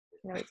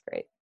 It's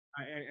great.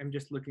 I'm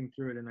just looking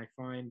through it, and I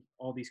find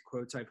all these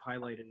quotes I've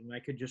highlighted, and I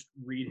could just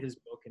read his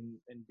book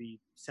and be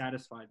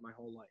satisfied my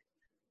whole life.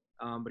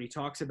 But he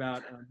talks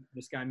about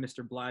this guy,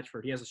 Mr.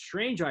 Blatchford. He has a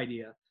strange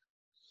idea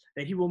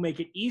that he will make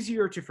it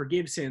easier to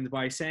forgive sins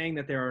by saying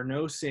that there are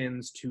no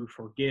sins to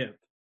forgive.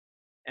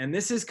 And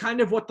this is kind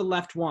of what the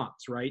left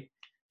wants, right?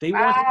 They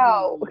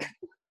want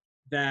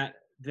that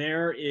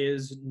there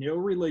is no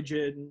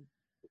religion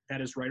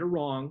that is right or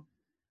wrong,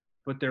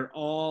 but they're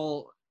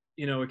all,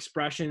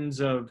 expressions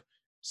of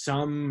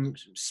some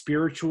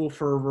spiritual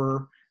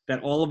fervor,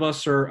 that all of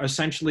us are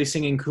essentially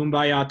singing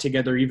Kumbaya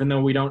together, even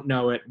though we don't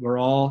know it. We're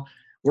all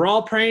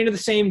praying to the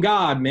same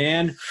God,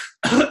 man.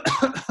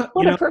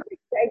 What a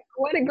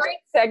great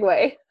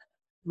segue.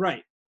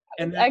 Right.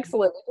 And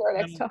excellent to our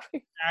next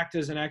topic. Act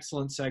as an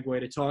excellent segue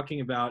to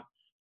talking about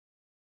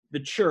the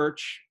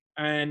church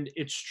and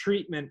its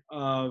treatment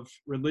of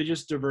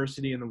religious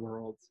diversity in the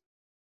world,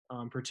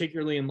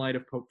 particularly in light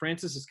of Pope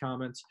Francis's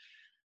comments,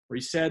 where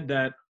he said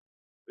that,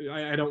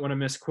 I don't want to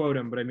misquote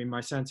him, but I mean,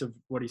 my sense of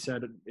what he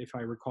said, if I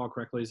recall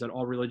correctly, is that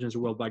all religions are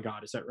willed by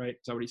God. Is that right?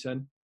 Is that what he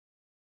said?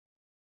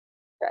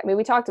 I mean,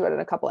 we talked about it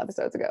a couple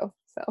episodes ago,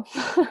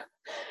 so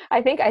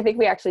I think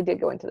we actually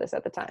did go into this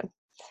at the time.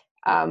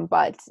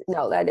 But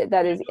no, that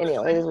is, it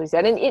is what he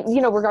said. And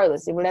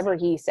regardless, whatever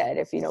he said,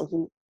 if he,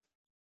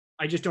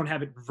 I just don't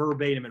have it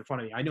verbatim in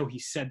front of me. I know he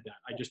said that.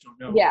 I just don't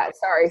know. Yeah,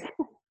 sorry.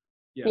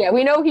 Yeah,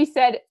 we know he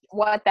said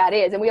what that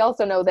is. And we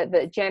also know that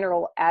the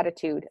general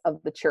attitude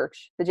of the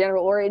church, the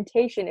general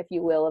orientation, if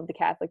you will, of the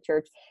Catholic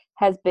Church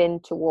has been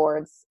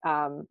towards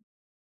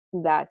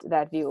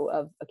that view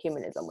of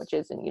ecumenism, which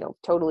is,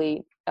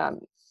 totally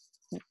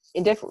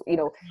indifferent.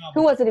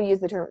 Who was it who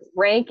used the term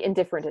rank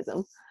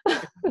indifferentism?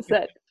 Is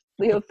that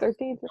Leo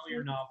 13th?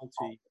 Your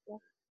novelty.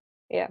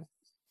 Yeah.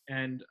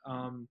 And,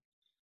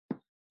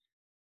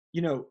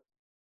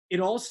 it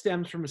all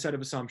stems from a set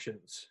of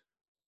assumptions.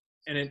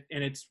 And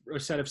it's a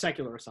set of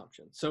secular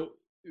assumptions. So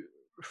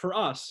for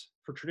us,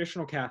 for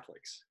traditional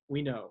Catholics,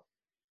 we know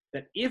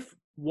that if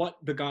what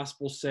the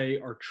Gospels say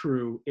are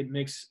true, it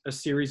makes a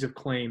series of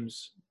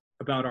claims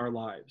about our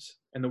lives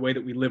and the way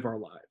that we live our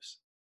lives.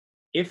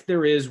 If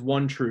there is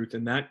one truth,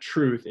 and that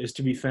truth is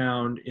to be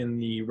found in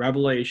the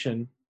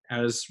revelation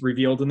as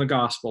revealed in the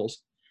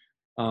Gospels,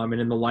 and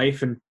in the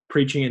life and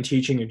preaching and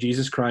teaching of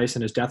Jesus Christ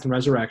and his death and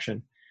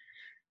resurrection,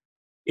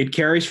 it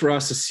carries for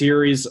us a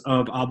series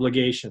of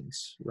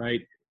obligations, right?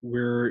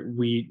 Where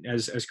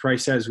as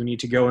Christ says, we need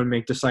to go and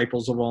make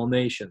disciples of all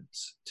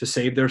nations, to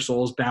save their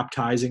souls,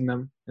 baptizing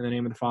them in the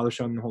name of the Father,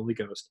 Son, and the Holy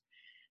Ghost.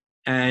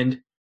 And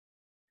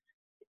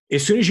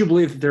as soon as you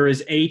believe that there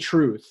is a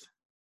truth,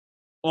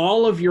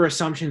 all of your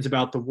assumptions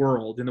about the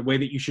world and the way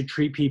that you should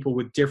treat people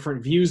with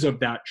different views of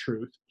that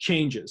truth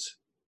changes.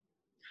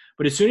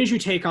 But as soon as you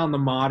take on the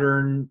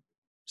modern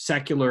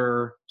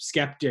secular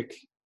skeptic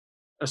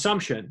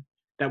assumption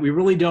that we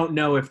really don't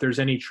know if there's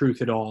any truth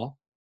at all,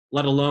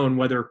 let alone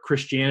whether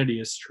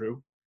Christianity is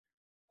true,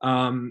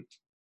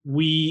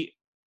 we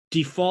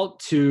default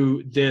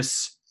to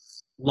this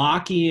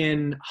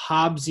Lockean,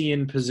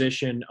 Hobbesian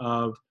position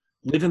of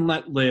live and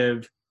let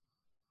live,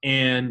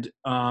 and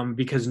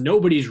because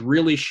nobody's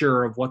really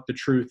sure of what the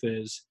truth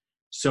is,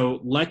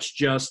 so let's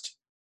just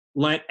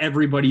let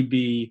everybody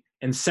be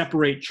and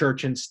separate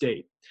church and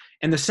state.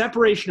 And the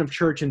separation of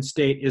church and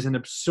state is an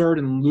absurd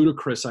and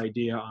ludicrous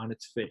idea on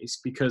its face,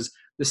 because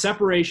the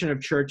separation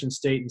of church and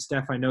state, and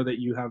Steph, I know that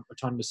you have a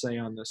ton to say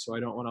on this, so I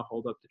don't want to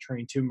hold up the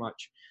train too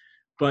much,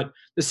 but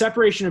the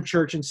separation of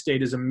church and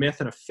state is a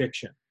myth and a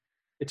fiction.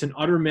 It's an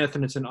utter myth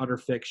and it's an utter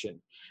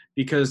fiction,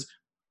 because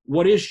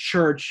what is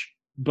church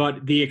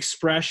but the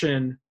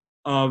expression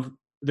of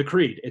the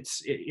creed?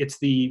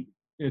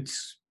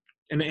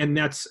 And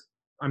that's,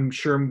 I'm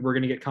sure we're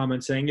going to get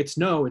comments saying it's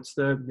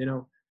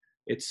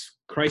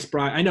Christ's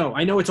bride. I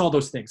know it's all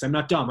those things. I'm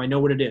not dumb. I know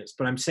what it is,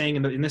 but I'm saying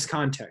in this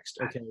context.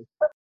 Okay.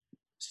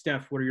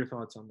 Steph, what are your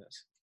thoughts on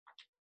this?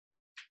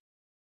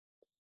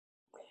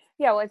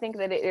 Yeah, well, I think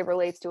that it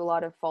relates to a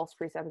lot of false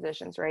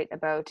presuppositions, right?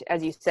 About,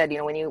 as you said,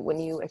 when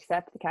you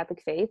accept the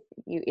Catholic faith,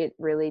 it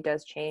really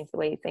does change the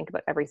way you think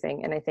about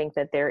everything. And I think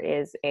that there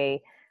is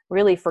a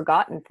really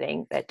forgotten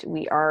thing that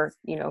we are,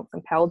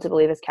 compelled to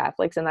believe as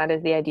Catholics, and that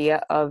is the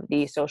idea of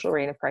the social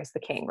reign of Christ the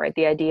King, right?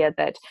 The idea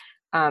that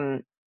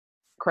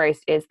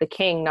Christ is the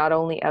king, not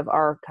only of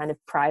our kind of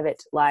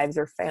private lives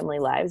or family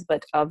lives,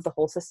 but of the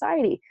whole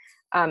society.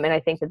 And I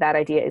think that that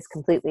idea is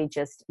completely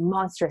just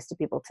monstrous to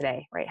people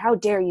today, right? How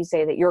dare you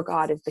say that your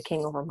God is the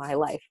king over my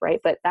life, right?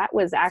 But that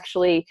was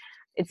actually,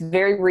 it's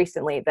very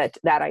recently that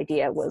that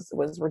idea was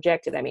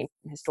rejected. I mean,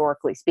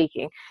 historically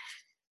speaking,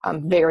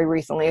 very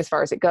recently as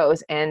far as it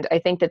goes. And I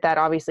think that that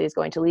obviously is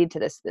going to lead to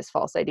this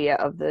false idea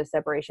of the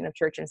separation of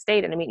church and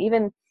state. And I mean,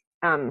 even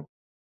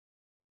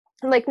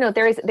like, no,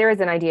 there is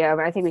an idea of,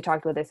 and I think we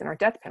talked about this in our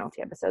death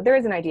penalty episode, there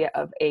is an idea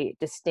of a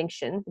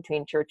distinction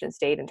between church and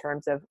state in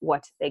terms of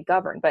what they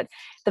govern. But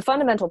the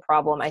fundamental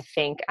problem, I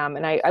think,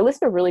 and I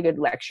listened to a really good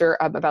lecture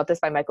about this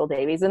by Michael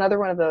Davies, another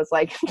one of those,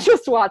 like,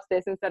 just watch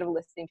this instead of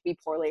listening to me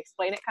poorly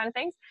explain it kind of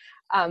things.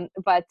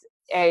 But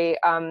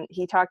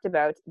he talked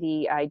about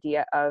the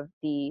idea of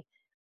the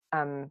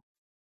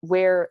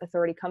where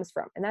authority comes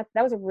from. And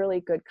that was a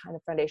really good kind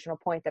of foundational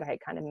point that I had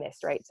kind of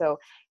missed, right? So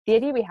the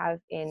idea we have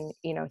in,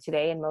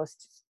 today in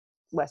most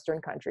Western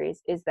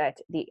countries is that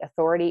the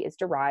authority is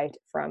derived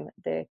from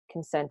the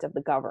consent of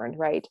the governed,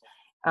 right?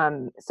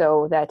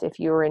 So that if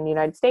you're in the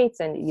United States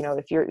and,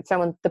 if you're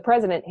someone, the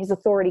president, his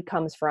authority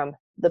comes from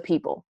the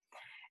people.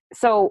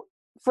 So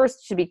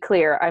first, to be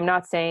clear, I'm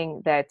not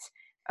saying that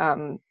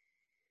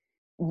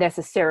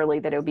necessarily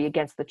that it would be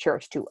against the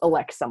church to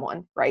elect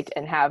someone, right,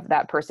 and have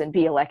that person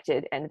be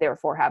elected and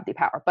therefore have the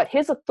power. But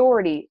his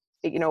authority,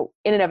 in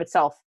and of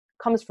itself,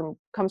 comes from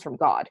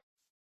God,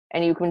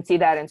 and you can see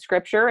that in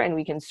Scripture, and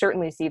we can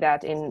certainly see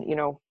that in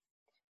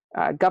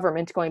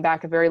government going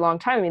back a very long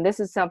time. I mean, this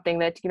is something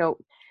that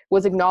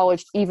was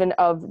acknowledged even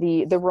of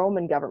the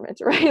Roman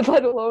government, right?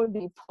 Let alone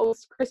the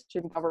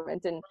post-Christian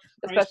government, and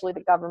especially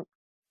the government.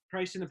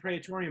 Christ in the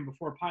Praetorium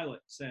before Pilate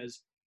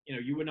says,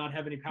 you would not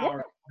have any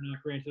power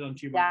not granted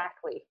unto you.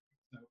 Exactly.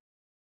 So.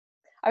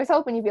 I was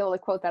hoping you'd be able to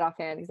quote that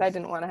offhand because I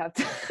didn't want to have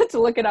to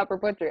look it up or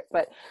butcher it.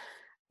 But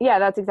yeah,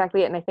 that's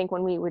exactly it. And I think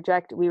when we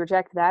reject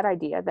that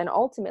idea, then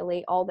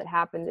ultimately all that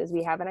happens is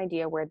we have an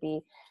idea where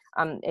the,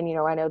 and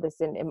I know this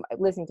in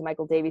listening to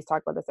Michael Davies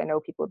talk about this, I know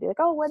people would be like,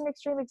 oh, what an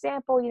extreme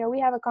example. We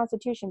have a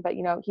constitution, but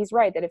he's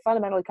right that it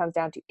fundamentally comes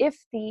down to if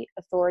the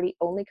authority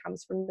only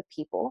comes from the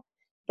people,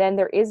 then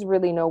there is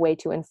really no way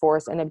to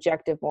enforce an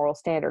objective moral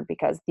standard,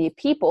 because the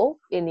people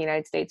in the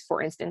United States,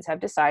 for instance, have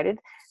decided,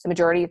 the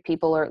majority of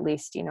people, or at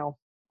least, the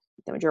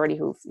majority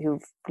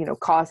who've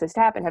caused this to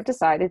happen, have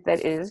decided that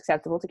it is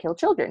acceptable to kill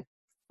children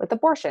with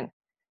abortion.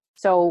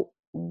 So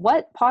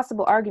what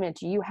possible argument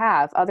do you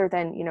have other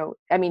than,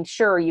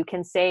 sure, you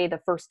can say the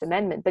First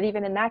Amendment, but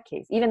even in that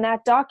case, even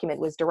that document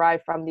was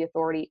derived from the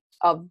authority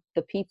of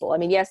the people. I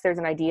mean, yes, there's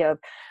an idea of,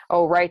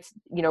 rights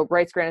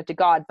granted to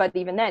God, but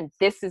even then,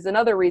 this is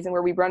another reason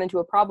where we run into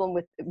a problem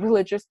with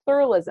religious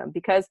pluralism,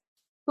 because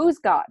who's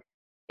God?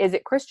 Is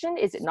it Christian?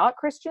 Is it not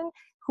Christian?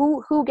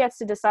 Who gets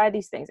to decide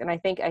these things? And I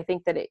think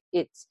that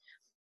it's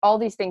all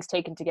these things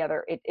taken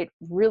together, it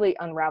really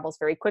unravels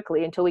very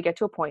quickly until we get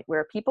to a point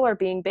where people are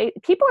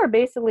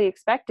basically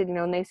expected,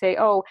 and they say,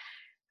 oh,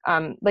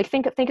 like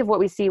think of what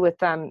we see with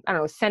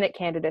Senate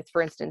candidates,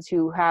 for instance,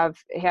 who have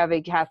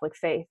a Catholic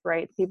faith,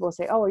 right? People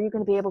say, oh, are you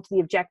going to be able to be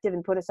objective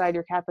and put aside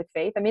your Catholic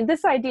faith? I mean,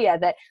 this idea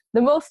that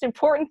the most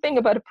important thing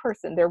about a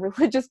person, their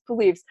religious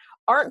beliefs,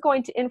 aren't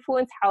going to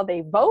influence how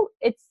they vote,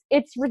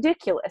 it's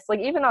ridiculous.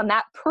 Like, even on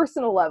that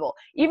personal level,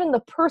 even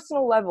the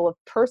personal level of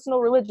personal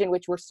religion,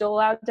 which we're still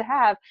allowed to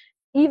have,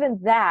 even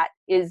that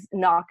is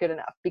not good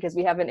enough, because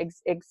we haven't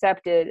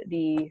accepted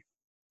the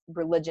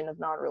religion of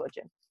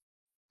non-religion.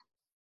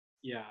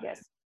 Yeah.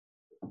 Yes.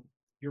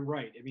 You're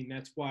right. I mean,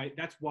 that's why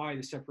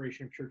the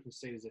separation of church and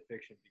state is a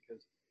fiction,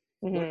 because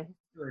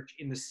church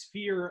in the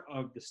sphere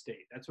of the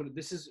state, that's what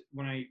this is.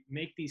 When I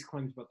make these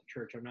claims about the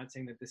church, I'm not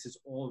saying that this is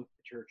all that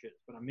the church is,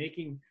 but I'm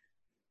making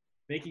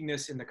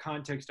this in the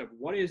context of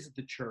what is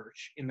the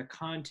church in the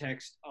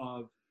context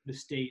of the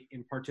state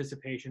in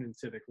participation in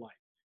civic life.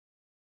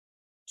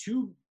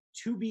 To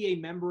be a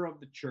member of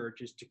the church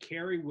is to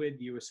carry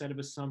with you a set of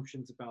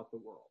assumptions about the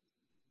world,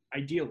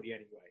 ideally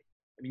anyway.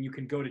 I mean, you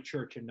can go to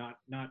church and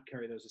not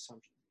carry those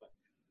assumptions,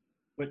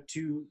 but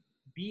to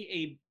be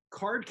a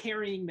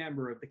card-carrying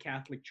member of the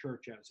Catholic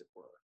Church, as it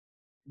were,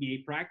 be a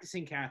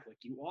practicing Catholic,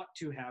 you ought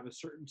to have a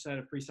certain set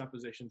of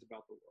presuppositions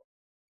about the world.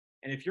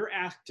 And if you're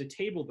asked to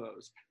table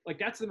those, like,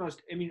 that's the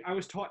most, I mean, I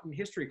was taught in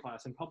history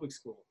class in public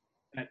school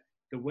that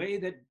the way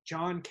that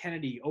John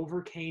Kennedy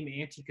overcame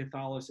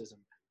anti-Catholicism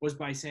was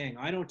by saying,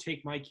 I don't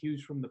take my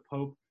cues from the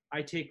Pope,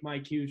 I take my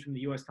cues from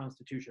the US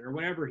Constitution, or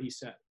whatever he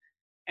said.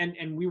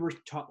 And we were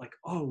taught, like,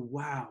 oh,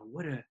 wow,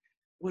 what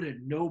a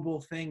noble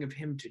thing of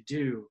him to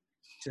do,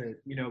 to,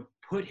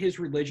 put his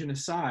religion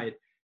aside.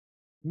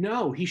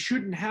 No, he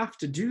shouldn't have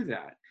to do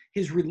that.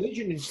 His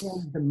religion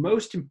informed the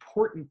most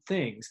important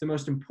things, the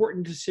most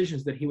important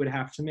decisions that he would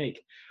have to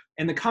make.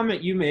 And the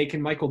comment you make,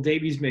 and Michael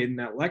Davies made in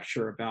that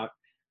lecture about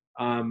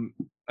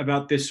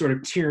this sort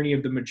of tyranny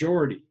of the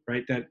majority,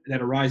 right,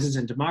 that arises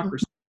in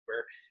democracy,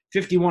 where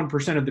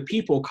 51% of the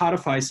people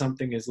codify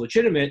something as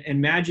legitimate, and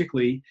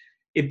magically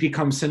it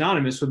becomes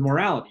synonymous with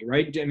morality,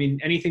 right? I mean,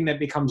 anything that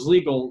becomes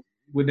legal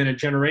within a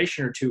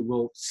generation or two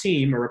will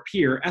seem or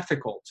appear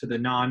ethical to the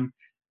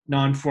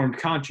non-formed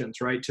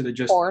conscience, right? To the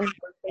just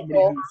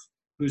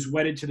who's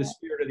wedded to the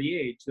spirit of the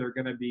age, they're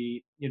going to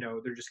be,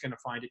 they're just going to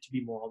find it to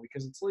be moral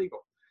because it's legal.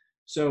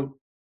 So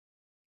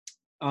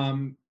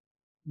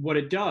what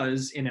it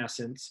does, in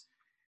essence,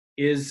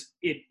 is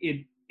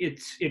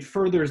it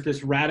furthers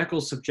this radical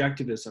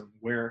subjectivism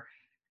where,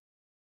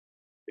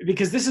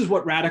 because this is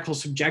what radical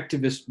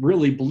subjectivists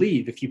really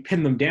believe. If you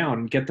pin them down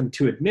and get them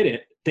to admit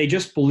it, they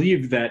just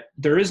believe that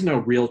there is no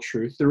real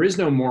truth, there is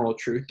no moral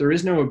truth, there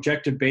is no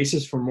objective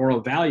basis for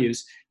moral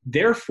values.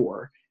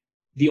 Therefore,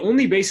 the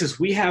only basis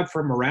we have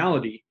for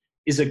morality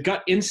is a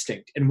gut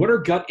instinct. And what are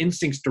gut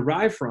instincts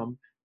derived from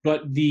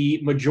but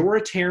the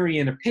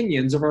majoritarian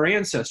opinions of our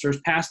ancestors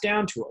passed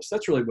down to us?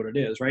 That's really what it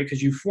is, right?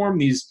 Because you form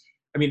these,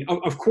 I mean,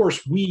 of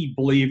course, we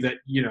believe that,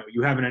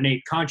 you have an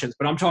innate conscience,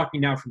 but I'm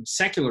talking now from a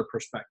secular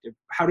perspective.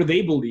 How do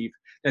they believe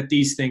that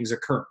these things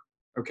occur?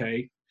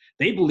 Okay.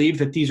 They believe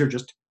that these are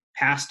just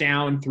passed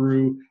down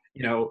through,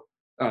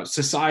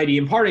 society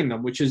imparting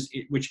them, which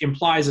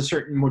implies a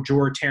certain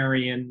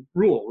majoritarian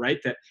rule, right?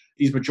 That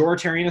these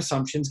majoritarian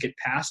assumptions get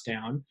passed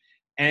down,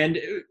 and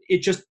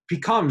it just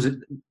becomes a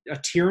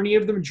tyranny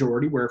of the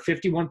majority, where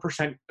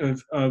 51%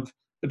 of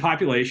the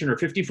population, or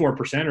 54%, or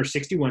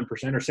 61%,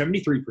 or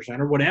 73%,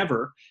 or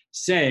whatever,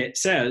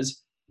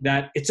 says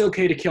that it's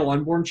okay to kill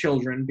unborn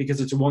children because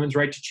it's a woman's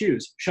right to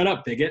choose. Shut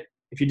up, bigot,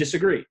 if you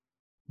disagree.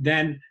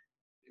 Then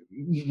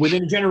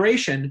within a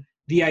generation,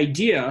 the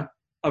idea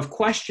of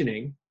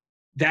questioning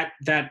that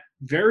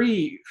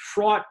very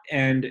fraught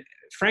and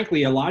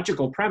frankly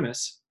illogical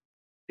premise,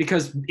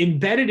 because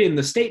embedded in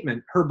the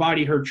statement, her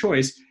body, her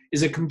choice,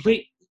 is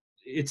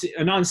it's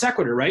a non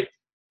sequitur, right?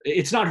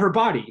 It's not her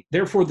body.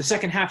 Therefore, the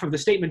second half of the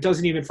statement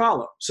doesn't even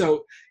follow.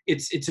 So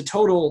it's a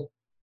total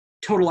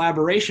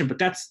aberration, but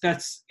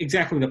that's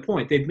exactly the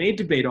point. They've made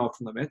debate off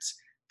limits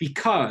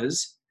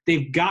because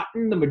they've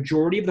gotten the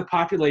majority of the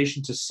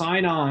population to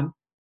sign on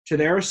to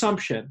their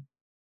assumption.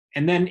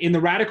 And then in the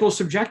radical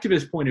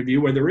subjectivist point of view,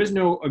 where there is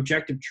no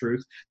objective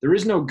truth, there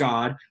is no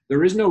God,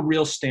 there is no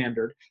real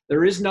standard,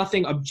 there is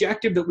nothing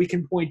objective that we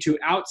can point to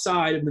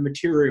outside of the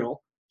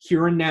material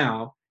here and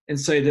now and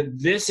say that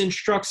this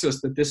instructs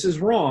us that this is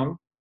wrong.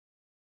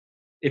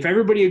 If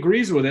everybody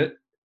agrees with it,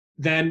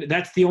 then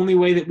that's the only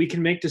way that we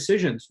can make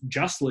decisions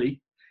justly.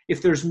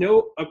 If there's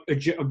no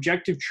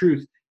objective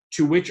truth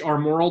to which our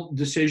moral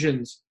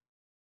decisions,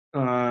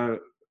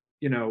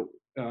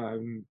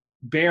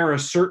 bear a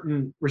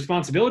certain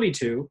responsibility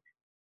to,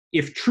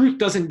 if truth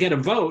doesn't get a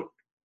vote,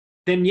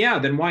 then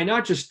why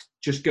not just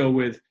go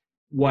with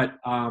what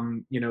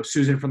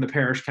Susan from the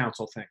parish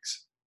council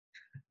thinks.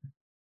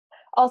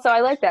 Also, I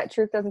like that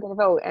truth doesn't get a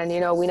vote, and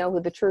we know who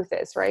the truth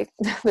is, right?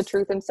 The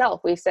truth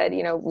himself. We said,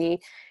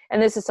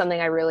 and this is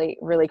something I really,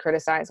 really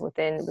criticize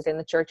within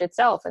the church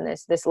itself, and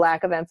this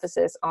lack of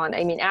emphasis on.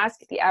 I mean,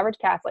 ask the average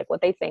Catholic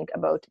what they think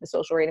about the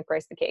social reign of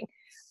Christ the King.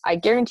 I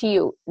guarantee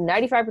you,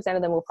 95%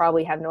 of them will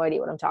probably have no idea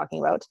what I'm talking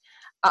about.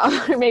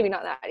 Maybe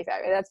not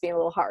 95. That's being a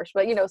little harsh,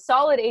 but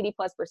solid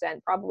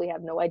 80+% probably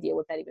have no idea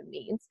what that even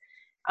means,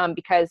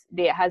 because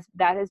that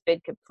has been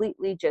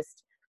completely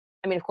just.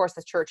 I mean, of course,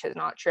 the church has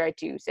not tried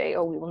to say,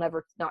 "Oh, we will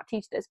never not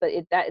teach this," but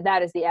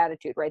that is the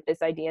attitude, right?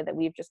 This idea that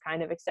we've just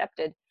kind of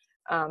accepted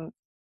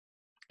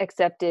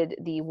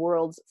the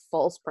world's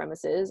false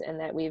premises, and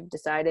that we've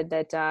decided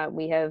that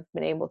we have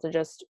been able to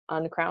just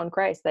uncrown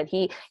Christ. That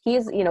he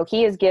is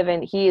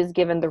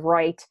given the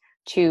right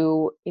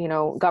to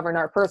govern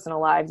our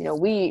personal lives.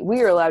 We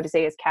are allowed to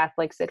say as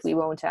Catholics that we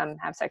won't have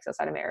sex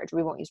outside of marriage,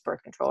 we won't use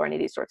birth control or any of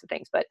these sorts of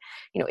things. But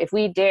if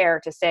we dare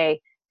to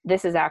say,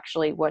 this is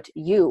actually what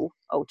you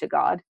owe to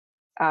God,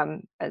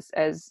 as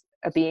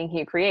a being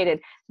he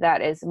created,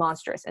 that is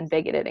monstrous and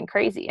bigoted and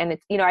crazy. And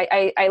it's,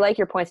 I like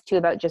your points too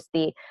about just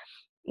the,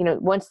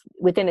 once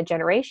within a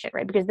generation,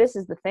 right? Because this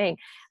is the thing.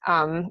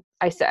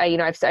 I've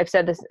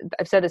said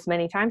this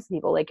many times to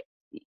people, like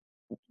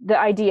the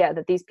idea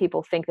that these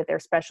people think that they're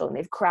special and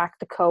they've cracked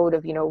the code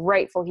of,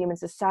 rightful human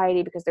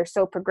society because they're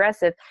so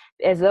progressive,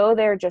 as though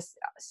they're just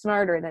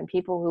smarter than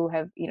people who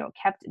have,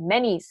 kept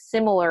many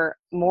similar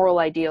moral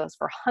ideals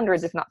for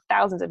hundreds, if not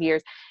thousands of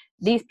years.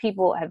 These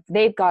people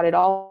they've got it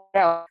all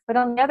out. But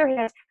on the other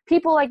hand,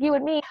 people like you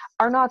and me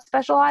are not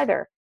special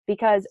either,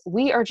 because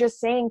we are just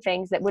saying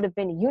things that would have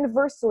been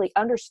universally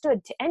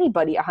understood to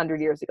anybody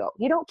 100 years ago.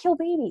 You don't kill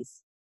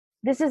babies.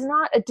 This is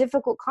not a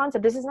difficult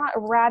concept. This is not a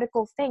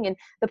radical thing. And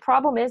the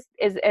problem is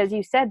as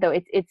you said, though,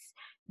 it's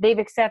they've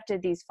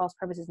accepted these false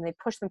premises and they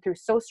push them through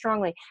so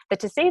strongly that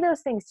to say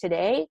those things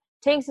today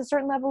takes a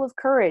certain level of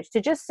courage.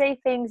 To just say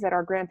things that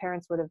our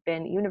grandparents would have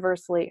been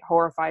universally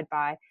horrified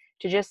by,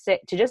 to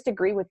just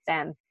agree with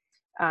them.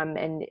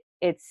 And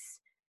it's,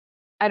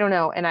 I don't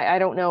know. And I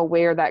don't know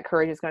where that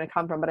courage is going to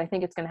come from, but I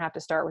think it's going to have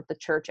to start with the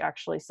church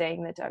actually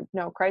saying that,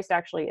 no, Christ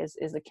actually is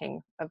the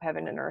King of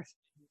heaven and earth.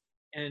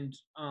 And,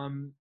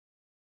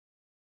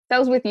 that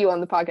was with you on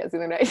the podcast the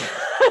other night.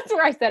 That's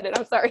where I said it.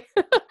 I'm sorry.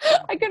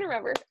 I couldn't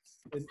remember.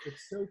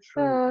 It's so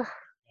true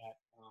that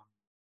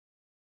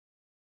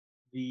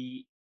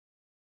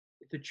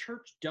the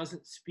church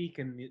doesn't speak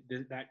in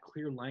that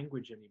clear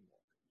language anymore.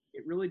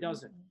 It really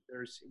doesn't.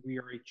 We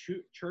are a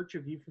church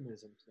of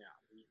euphemisms now.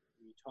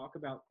 We talk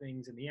about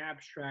things in the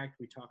abstract.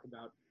 We talk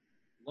about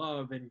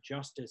love and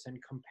justice and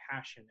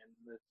compassion and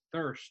the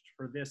thirst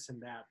for this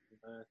and that,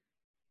 the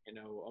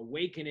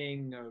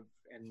awakening of,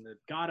 and the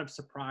God of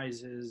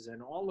surprises,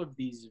 and all of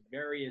these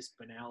various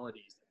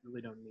banalities that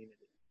really don't mean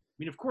anything. I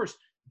mean, of course,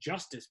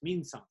 justice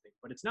means something,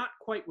 but it's not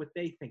quite what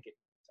they think it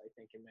means, I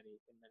think, in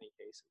many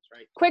cases,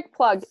 right? Quick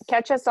plug,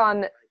 catch us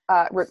on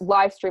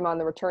live stream on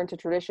the Return to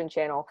Tradition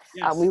channel.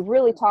 Yes. We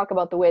really talk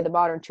about the way the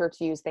modern church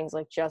views things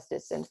like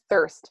justice and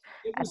thirst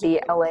at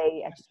the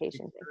LA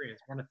education thing. I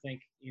want to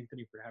thank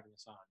Anthony for having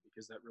us on,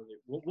 because that really,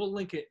 we'll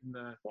link it in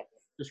the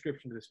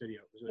description to this video.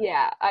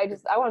 Yeah, I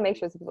want to make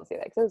sure people see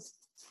that, because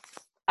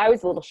I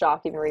was a little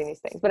shocked even reading these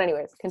things. But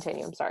anyways,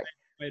 continue. I'm sorry.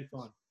 I had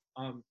fun.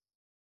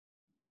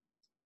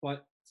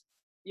 But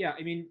yeah,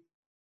 I mean,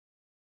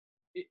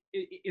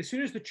 as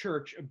soon as the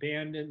church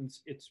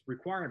abandons its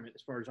requirement,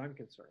 as far as I'm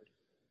concerned,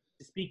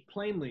 to speak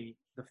plainly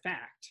the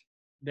fact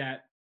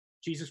that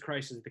Jesus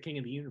Christ is the King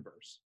of the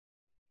universe,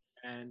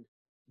 and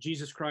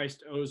Jesus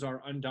Christ owes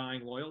our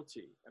undying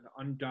loyalty and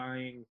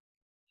undying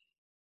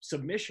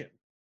submission,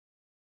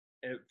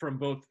 from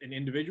both an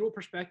individual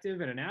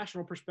perspective and a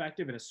national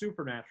perspective and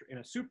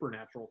a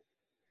supernatural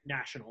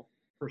national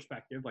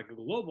perspective, like a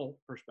global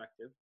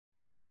perspective,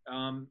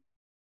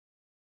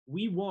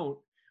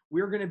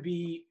 we're going to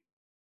be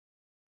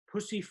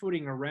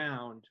pussyfooting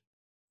around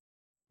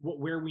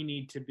where we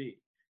need to be.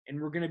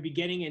 And we're going to be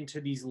getting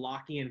into these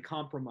Lockean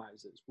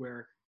compromises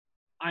where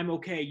I'm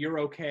okay, you're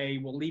okay,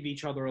 we'll leave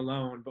each other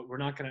alone, but we're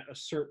not going to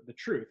assert the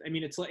truth. I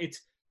mean, it's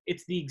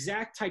the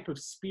exact type of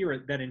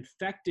spirit that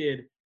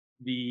infected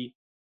the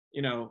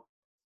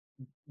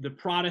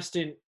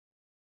Protestant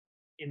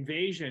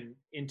invasion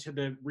into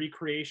the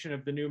recreation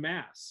of the new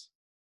mass.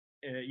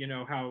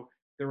 How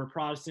there were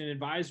Protestant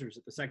advisors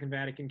at the Second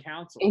Vatican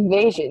Council.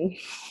 The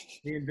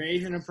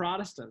invasion of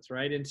Protestants,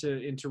 right,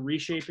 into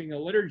reshaping a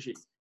liturgy.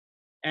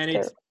 And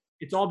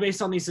it's all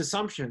based on these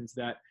assumptions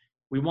that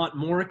we want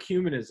more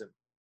ecumenism.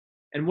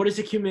 And what does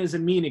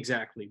ecumenism mean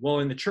exactly? Well,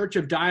 in the Church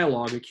of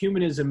Dialogue,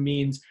 ecumenism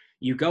means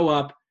you go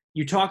up,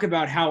 you talk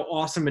about how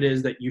awesome it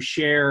is that you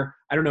share,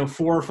 4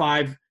 or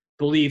 5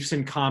 beliefs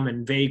in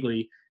common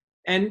vaguely,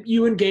 and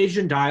you engage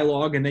in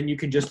dialogue, and then you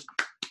can just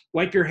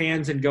wipe your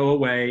hands and go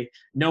away,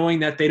 knowing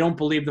that they don't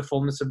believe the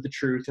fullness of the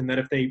truth, and that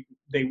if they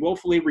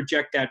willfully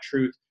reject that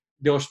truth,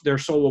 their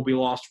soul will be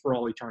lost for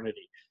all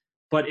eternity.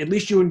 But at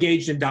least you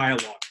engaged in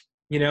dialogue.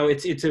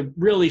 It's a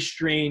really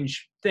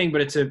strange thing,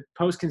 but it's a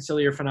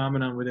post-conciliar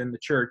phenomenon within the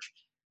church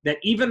that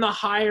even the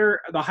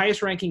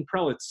highest ranking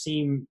prelates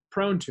seem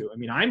prone to. I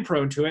mean, I'm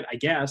prone to it, I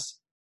guess.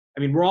 I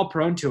mean, we're all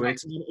prone to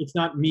it. It's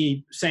not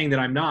me saying that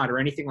I'm not or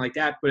anything like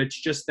that, but it's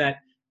just that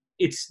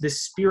the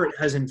spirit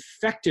has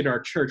infected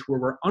our church where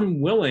we're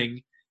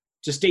unwilling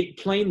to state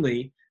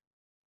plainly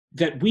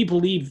that we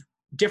believe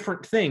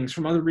different things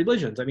from other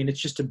religions. I mean, it's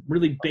just a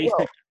really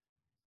basic.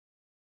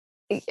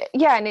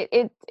 Yeah,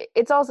 and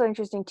it's also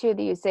interesting too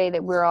that you say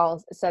that we're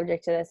all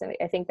subject to this, and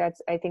I think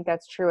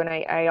that's true. And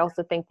I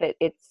also think that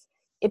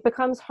it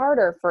becomes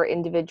harder for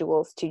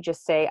individuals to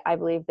just say, I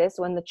believe this,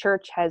 when the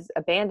church has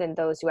abandoned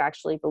those who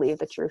actually believe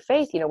the true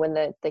faith. When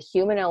the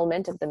human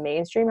element of the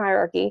mainstream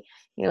hierarchy,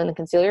 in the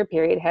conciliar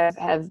period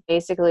have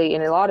basically,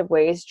 in a lot of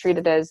ways,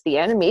 treated as the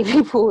enemy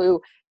people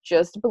who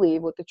just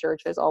believe what the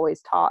church has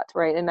always taught,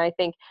 right? And I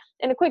think,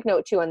 and a quick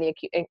note too on the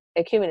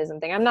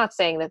ecumenism thing, I'm not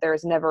saying that there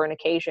is never an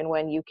occasion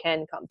when you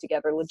can come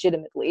together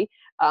legitimately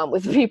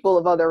with people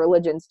of other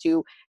religions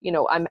to,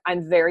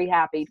 I'm very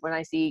happy when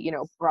I see,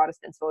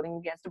 Protestants voting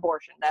against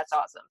abortion. That's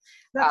awesome.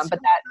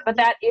 But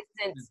that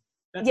isn't,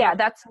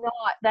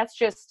 that's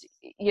just,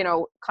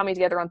 coming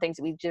together on things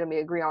that we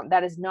legitimately agree on.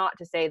 That is not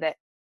to say that,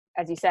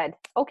 as you said,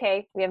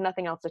 okay, we have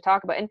nothing else to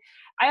talk about. And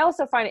I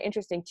also find it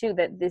interesting too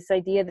that this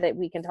idea that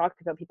we can talk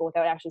about people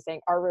without actually saying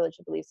our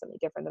religion believes something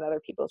different than other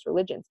people's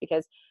religions,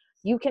 because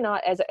you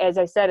cannot, as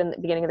I said in the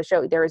beginning of the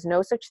show, there is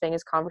no such thing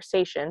as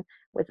conversation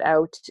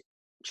without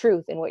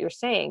truth in what you're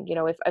saying.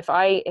 If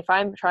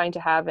I'm trying to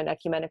have an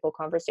ecumenical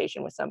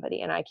conversation with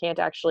somebody and I can't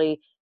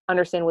actually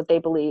understand what they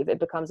believe, it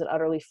becomes an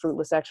utterly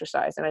fruitless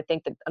exercise. And I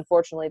think that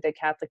unfortunately the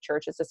Catholic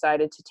Church has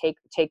decided to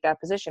take that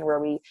position where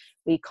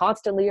we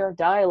constantly are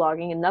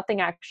dialoguing and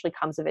nothing actually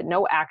comes of it,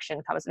 no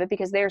action comes of it,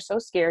 because they are so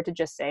scared to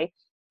just say,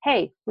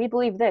 hey, we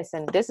believe this,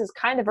 and this is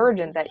kind of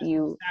urgent that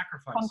you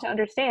come to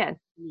understand.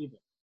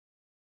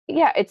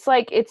 Yeah, it's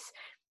like it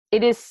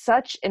is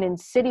such an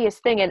insidious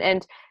thing,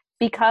 and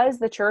because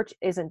the church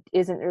isn't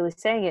really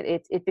saying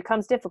it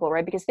becomes difficult,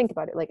 right? Because think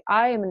about it, like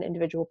I am an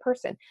individual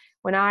person.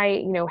 When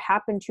I,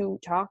 happen to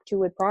talk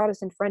to a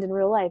Protestant friend in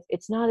real life,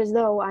 it's not as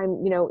though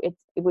I'm, it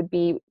would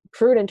be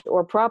prudent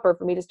or proper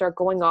for me to start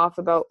going off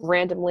about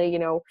randomly,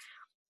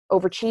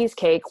 over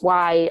cheesecake,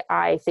 why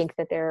I think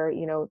that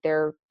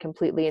they're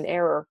completely in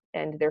error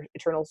and their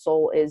eternal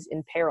soul is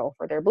in peril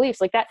for their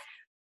beliefs. Like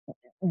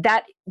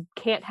that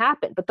can't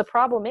happen. But the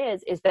problem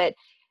is that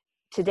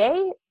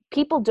today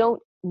people don't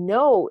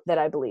know that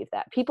I believe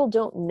that. People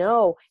don't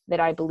know that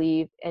I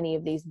believe any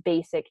of these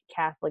basic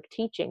Catholic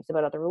teachings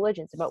about other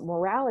religions, about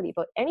morality,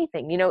 about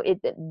anything,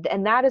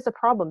 and that is a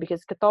problem,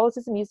 because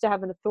Catholicism used to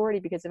have an authority,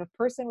 because if a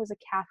person was a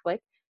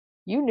Catholic,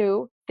 you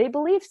knew they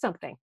believed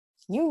something.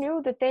 You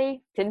knew that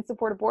they didn't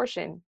support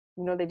abortion.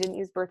 They didn't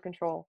use birth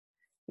control.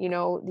 You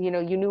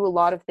knew a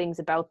lot of things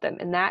about them,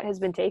 and that has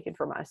been taken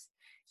from us.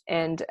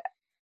 And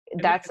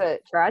that's a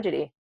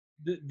tragedy.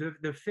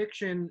 The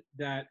fiction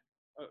that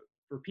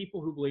for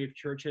people who believe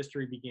church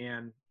history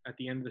began at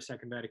the end of the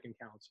Second Vatican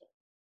Council,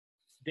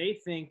 they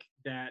think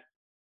that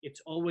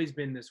it's always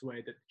been this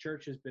way, that the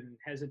church has been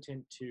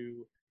hesitant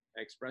to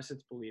express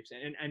its beliefs.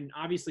 And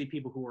obviously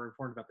people who are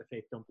informed about the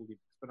faith don't believe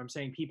this, but I'm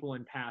saying people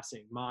in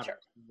passing, modern, sure,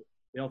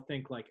 they'll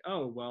think like,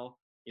 oh, well,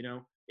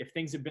 if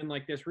things have been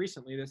like this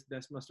recently,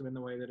 this must have been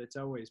the way that it's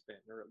always been,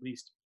 or at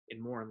least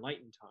in more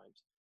enlightened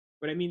times.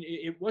 But I mean,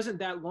 it wasn't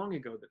that long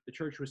ago that the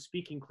church was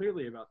speaking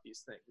clearly about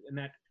these things, and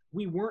that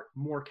we weren't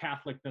more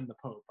Catholic than the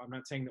Pope. I'm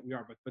not saying that we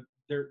are, but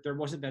there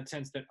wasn't that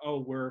sense that,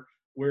 oh,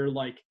 we're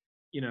like,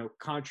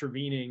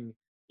 contravening,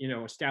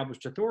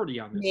 established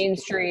authority on this.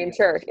 Mainstream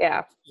church,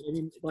 yeah. I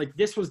mean, like,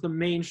 this was the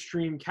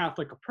mainstream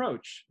Catholic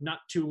approach not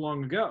too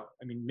long ago.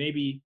 I mean,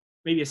 maybe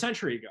a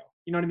century ago.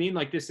 You know what I mean?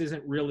 Like, this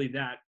isn't really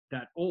that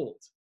old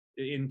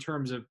in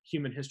terms of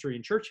human history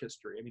and church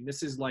history. I mean,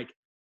 this is like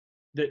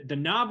the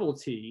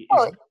novelty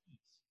is,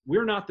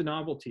 we're not the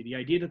novelty. The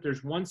idea that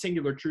there's one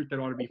singular truth that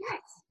ought to be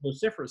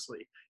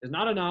vociferously is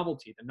not a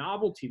novelty. The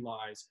novelty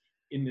lies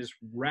in this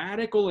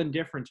radical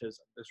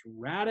indifferentism, this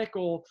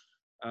radical,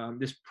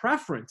 this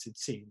preference, it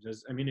seems.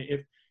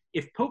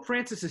 If Pope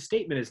Francis's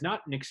statement is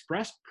not an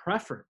expressed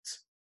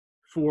preference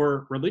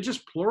for religious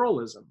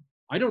pluralism,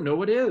 I don't know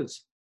what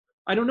is.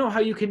 I don't know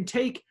how you can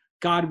take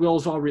God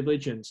wills all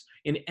religions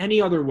in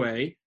any other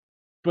way,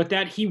 but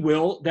that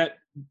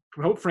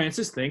Pope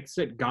Francis thinks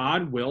that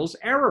God wills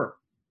error.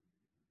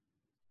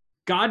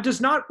 God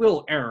does not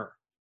will error.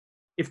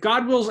 If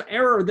God wills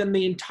error, then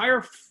the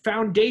entire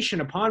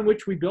foundation upon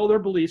which we build our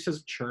beliefs as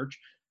a church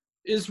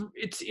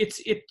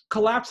it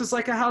collapses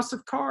like a house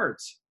of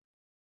cards.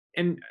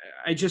 And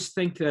I just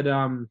think that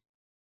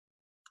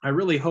I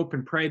really hope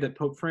and pray that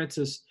Pope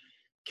Francis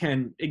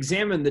can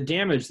examine the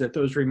damage that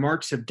those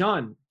remarks have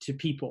done to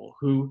people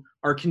who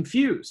are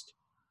confused.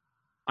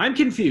 I'm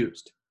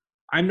confused.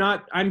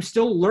 I'm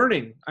still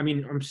learning. I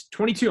mean, I'm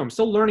 22. I'm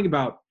still learning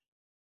about,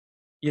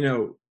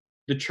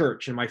 the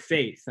church and my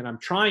faith. And I'm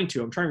trying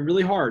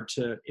really hard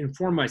to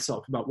inform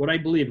myself about what I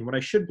believe and what I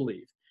should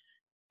believe.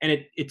 And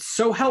it's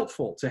so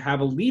helpful to have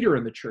a leader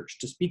in the church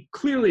to speak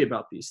clearly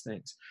about these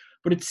things.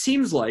 But it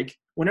seems like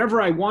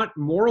whenever I want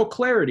moral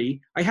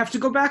clarity, I have to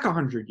go back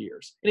 100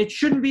 years. And it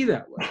shouldn't be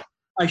that way.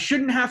 I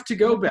shouldn't have to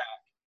go back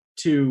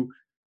to,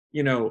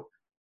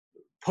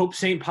 Pope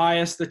St.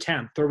 Pius X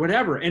or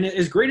whatever. And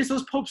as great as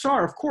those popes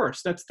are, of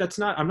course, that's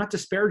not, I'm not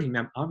disparaging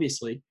them,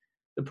 obviously.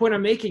 The point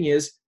I'm making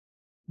is,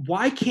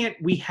 why can't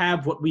we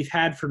have what we've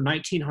had for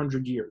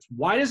 1900 years?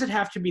 Why does it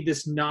have to be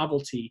this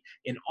novelty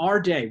in our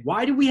day?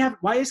 Why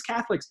as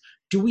Catholics,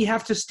 do we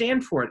have to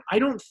stand for it? I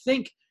don't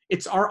think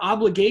it's our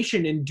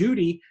obligation and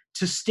duty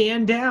to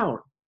stand down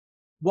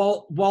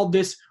while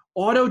this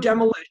auto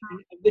demolition of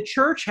the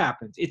church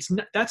happens.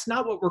 That's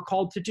not what we're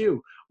called to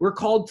do. We're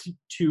called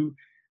to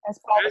as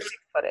Paul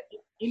put it,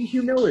 in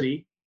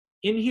humility,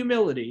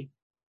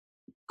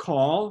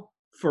 call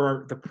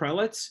for the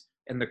prelates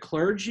and the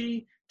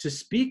clergy to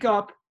speak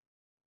up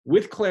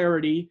with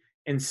clarity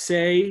and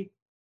say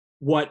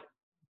what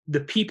the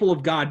people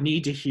of God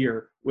need to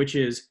hear, which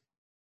is,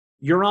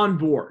 you're on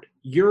board.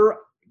 You're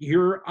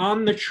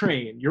on the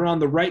train. You're on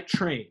the right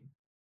train.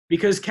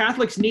 Because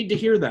Catholics need to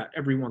hear that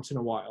every once in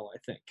a while, I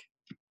think.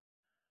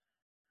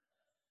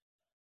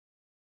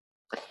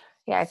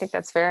 Yeah, I think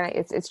that's fair.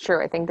 It's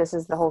true. I think this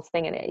is the whole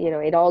thing. And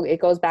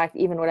it goes back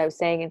even what I was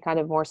saying in kind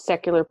of more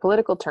secular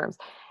political terms.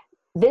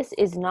 This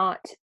is not,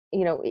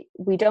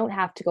 we don't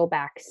have to go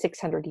back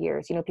 600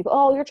 years. People,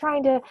 oh, you're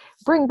trying to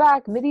bring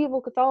back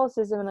medieval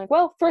Catholicism. And like,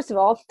 well, first of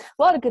all,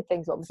 a lot of good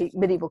things about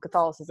medieval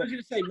Catholicism. I was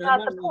going to say, man, I'm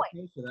not really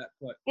close to that,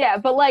 but yeah,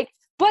 but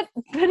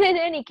in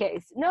any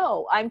case,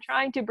 no, I'm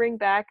trying to bring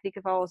back the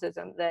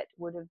Catholicism that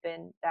would have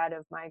been that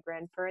of my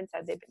grandparents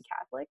had they been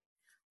Catholic.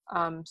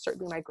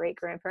 Certainly my great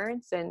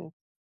grandparents, and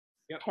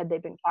had they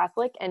been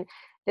Catholic. And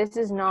this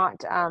is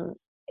not,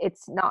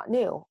 it's not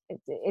new.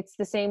 It's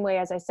the same way,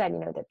 as I said,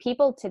 that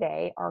people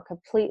today are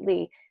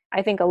completely,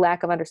 I think a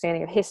lack of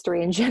understanding of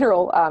history in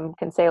general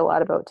can say a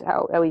lot about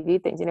how we view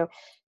things.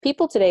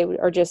 People today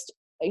are just,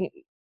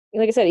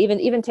 like I said,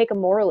 even take a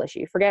moral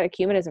issue. Forget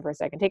ecumenism for a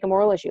second. Take a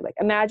moral issue. Like,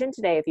 imagine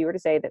today if you were to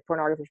say that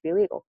pornography should be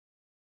illegal.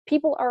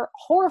 People are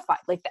horrified.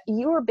 Like,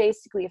 you are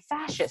basically a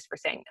fascist for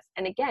saying this.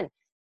 And again,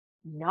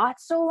 not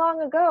so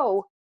long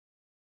ago,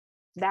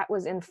 that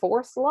was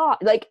enforced law.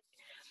 Like,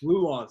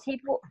 blue laws.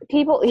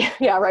 People,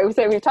 yeah, right. We've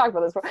talked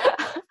about this before.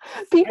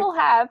 People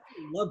have.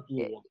 I love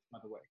blue laws, by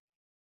the way.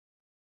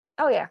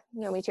 Oh yeah,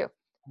 me too.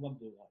 I love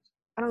blue laws.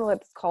 I don't know what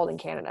it's called in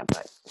Canada,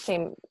 but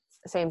same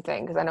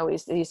thing, because I know it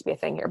used to be a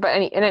thing here.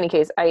 But in any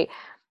case,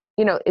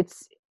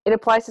 it's it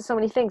applies to so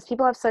many things.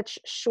 People have such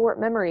short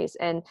memories,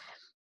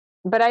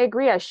 but I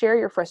agree. I share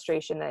your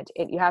frustration that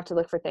you have to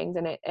look for things,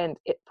 and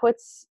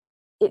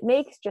it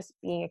makes just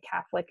being a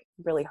Catholic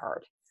really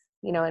hard,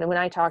 and when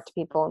I talk to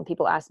people and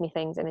people ask me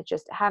things, and it's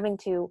just having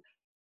to,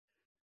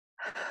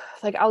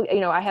 like,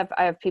 I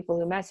have people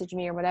who message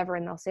me or whatever,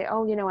 and they'll say,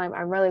 oh,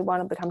 I really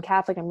want to become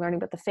Catholic. I'm learning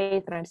about the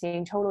faith, and I'm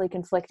seeing totally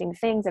conflicting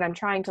things. And I'm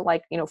trying to,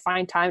 like,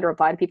 find time to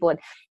reply to people and,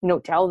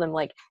 tell them,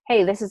 like,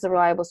 hey, this is a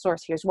reliable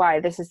source. Here's why.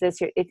 This is this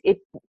here.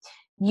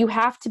 You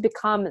have to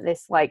become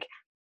this, like,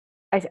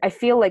 I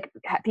feel like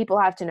people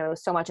have to know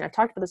so much. And I've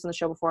talked about this on the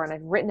show before, and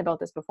I've written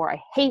about this before.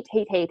 I hate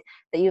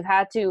that you've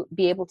had to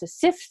be able to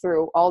sift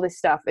through all this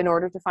stuff in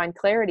order to find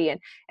clarity. And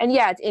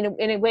yeah, it's, in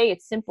a way,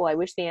 it's simple. I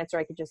wish the answer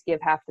I could just give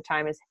half the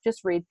time is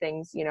just read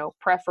things,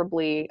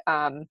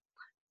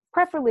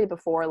 preferably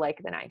before,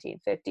 like, the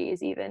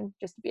 1950s, even,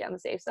 just to be on the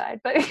safe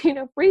side. But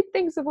read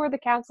things before the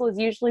council is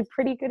usually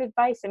pretty good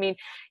advice. I mean,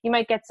 you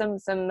might get some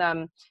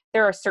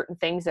there are certain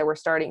things that were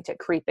starting to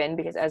creep in,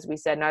 because, as we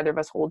said, neither of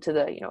us hold to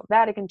the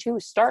Vatican II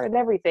started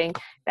everything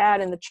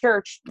bad in the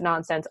church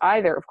nonsense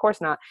either, of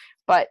course not.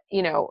 But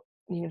you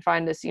can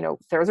find this,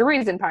 there was a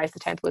reason Pius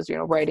X was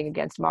writing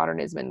against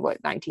modernism in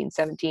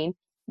 1917.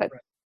 But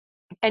Right.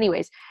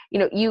 anyways,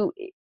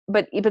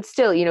 but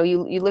still,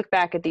 you look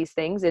back at these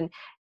things, and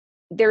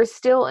there's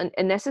still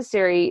a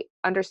necessary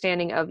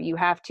understanding of, you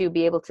have to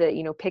be able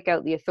to, pick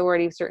out the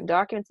authority of certain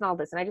documents and all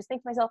this. And I just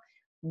think to myself,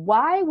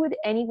 why would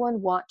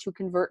anyone want to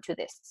convert to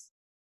this?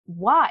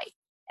 Why?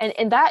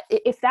 And that,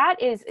 if that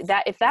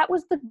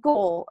was the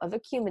goal of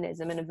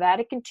ecumenism and of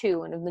Vatican II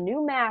and of the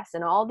new mass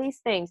and all these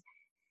things,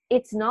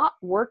 it's not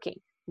working.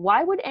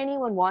 Why would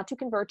anyone want to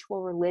convert to a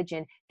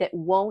religion that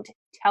won't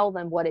tell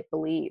them what it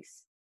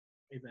believes?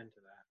 Amen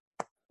to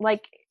that.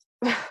 Like,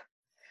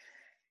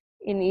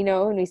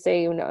 and we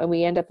say, and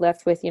we end up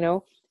left with,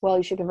 well,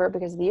 you should convert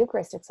because of the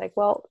Eucharist. It's like,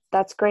 well,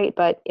 that's great,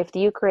 but if the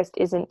Eucharist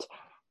isn't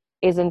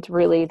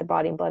really the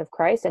body and blood of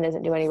Christ and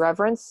isn't doing any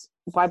reverence,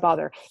 why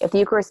bother? If the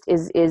Eucharist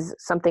is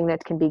something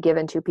that can be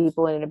given to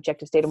people in an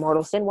objective state of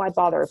mortal sin, why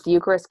bother? If the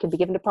Eucharist can be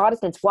given to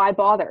Protestants, why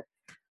bother?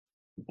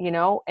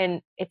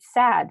 And it's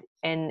sad,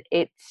 and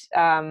it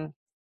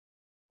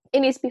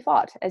needs to be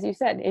fought, as you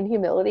said, in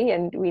humility,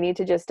 and we need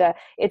to just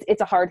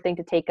it's a hard thing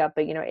to take up,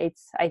 but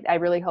I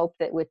really hope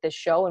that with this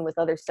show and with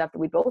other stuff that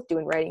we both do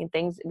in writing and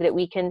things, that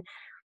we can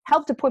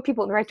help to put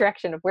people in the right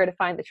direction of where to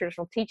find the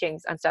traditional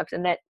teachings and stuff,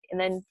 and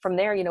then from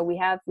there, we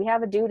have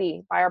a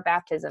duty by our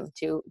baptism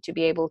to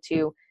be able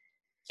to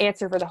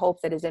answer for the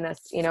hope that is in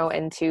us,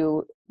 and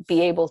to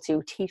be able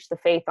to teach the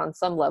faith on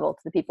some level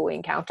to the people we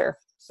encounter.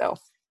 So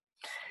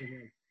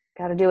Amen.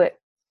 got to do it.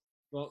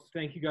 Well,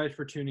 thank you guys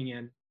for tuning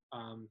in.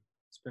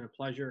 It's been a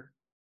pleasure.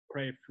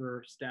 Pray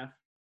for Steph.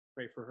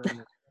 Pray for her and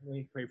her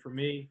family. Pray for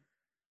me.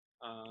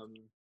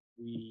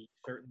 We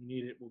certainly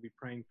need it. We'll be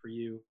praying for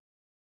you.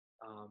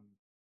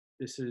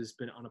 This has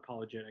been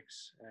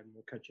Unapologetics, and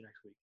we'll catch you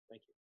next week.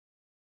 Thank you.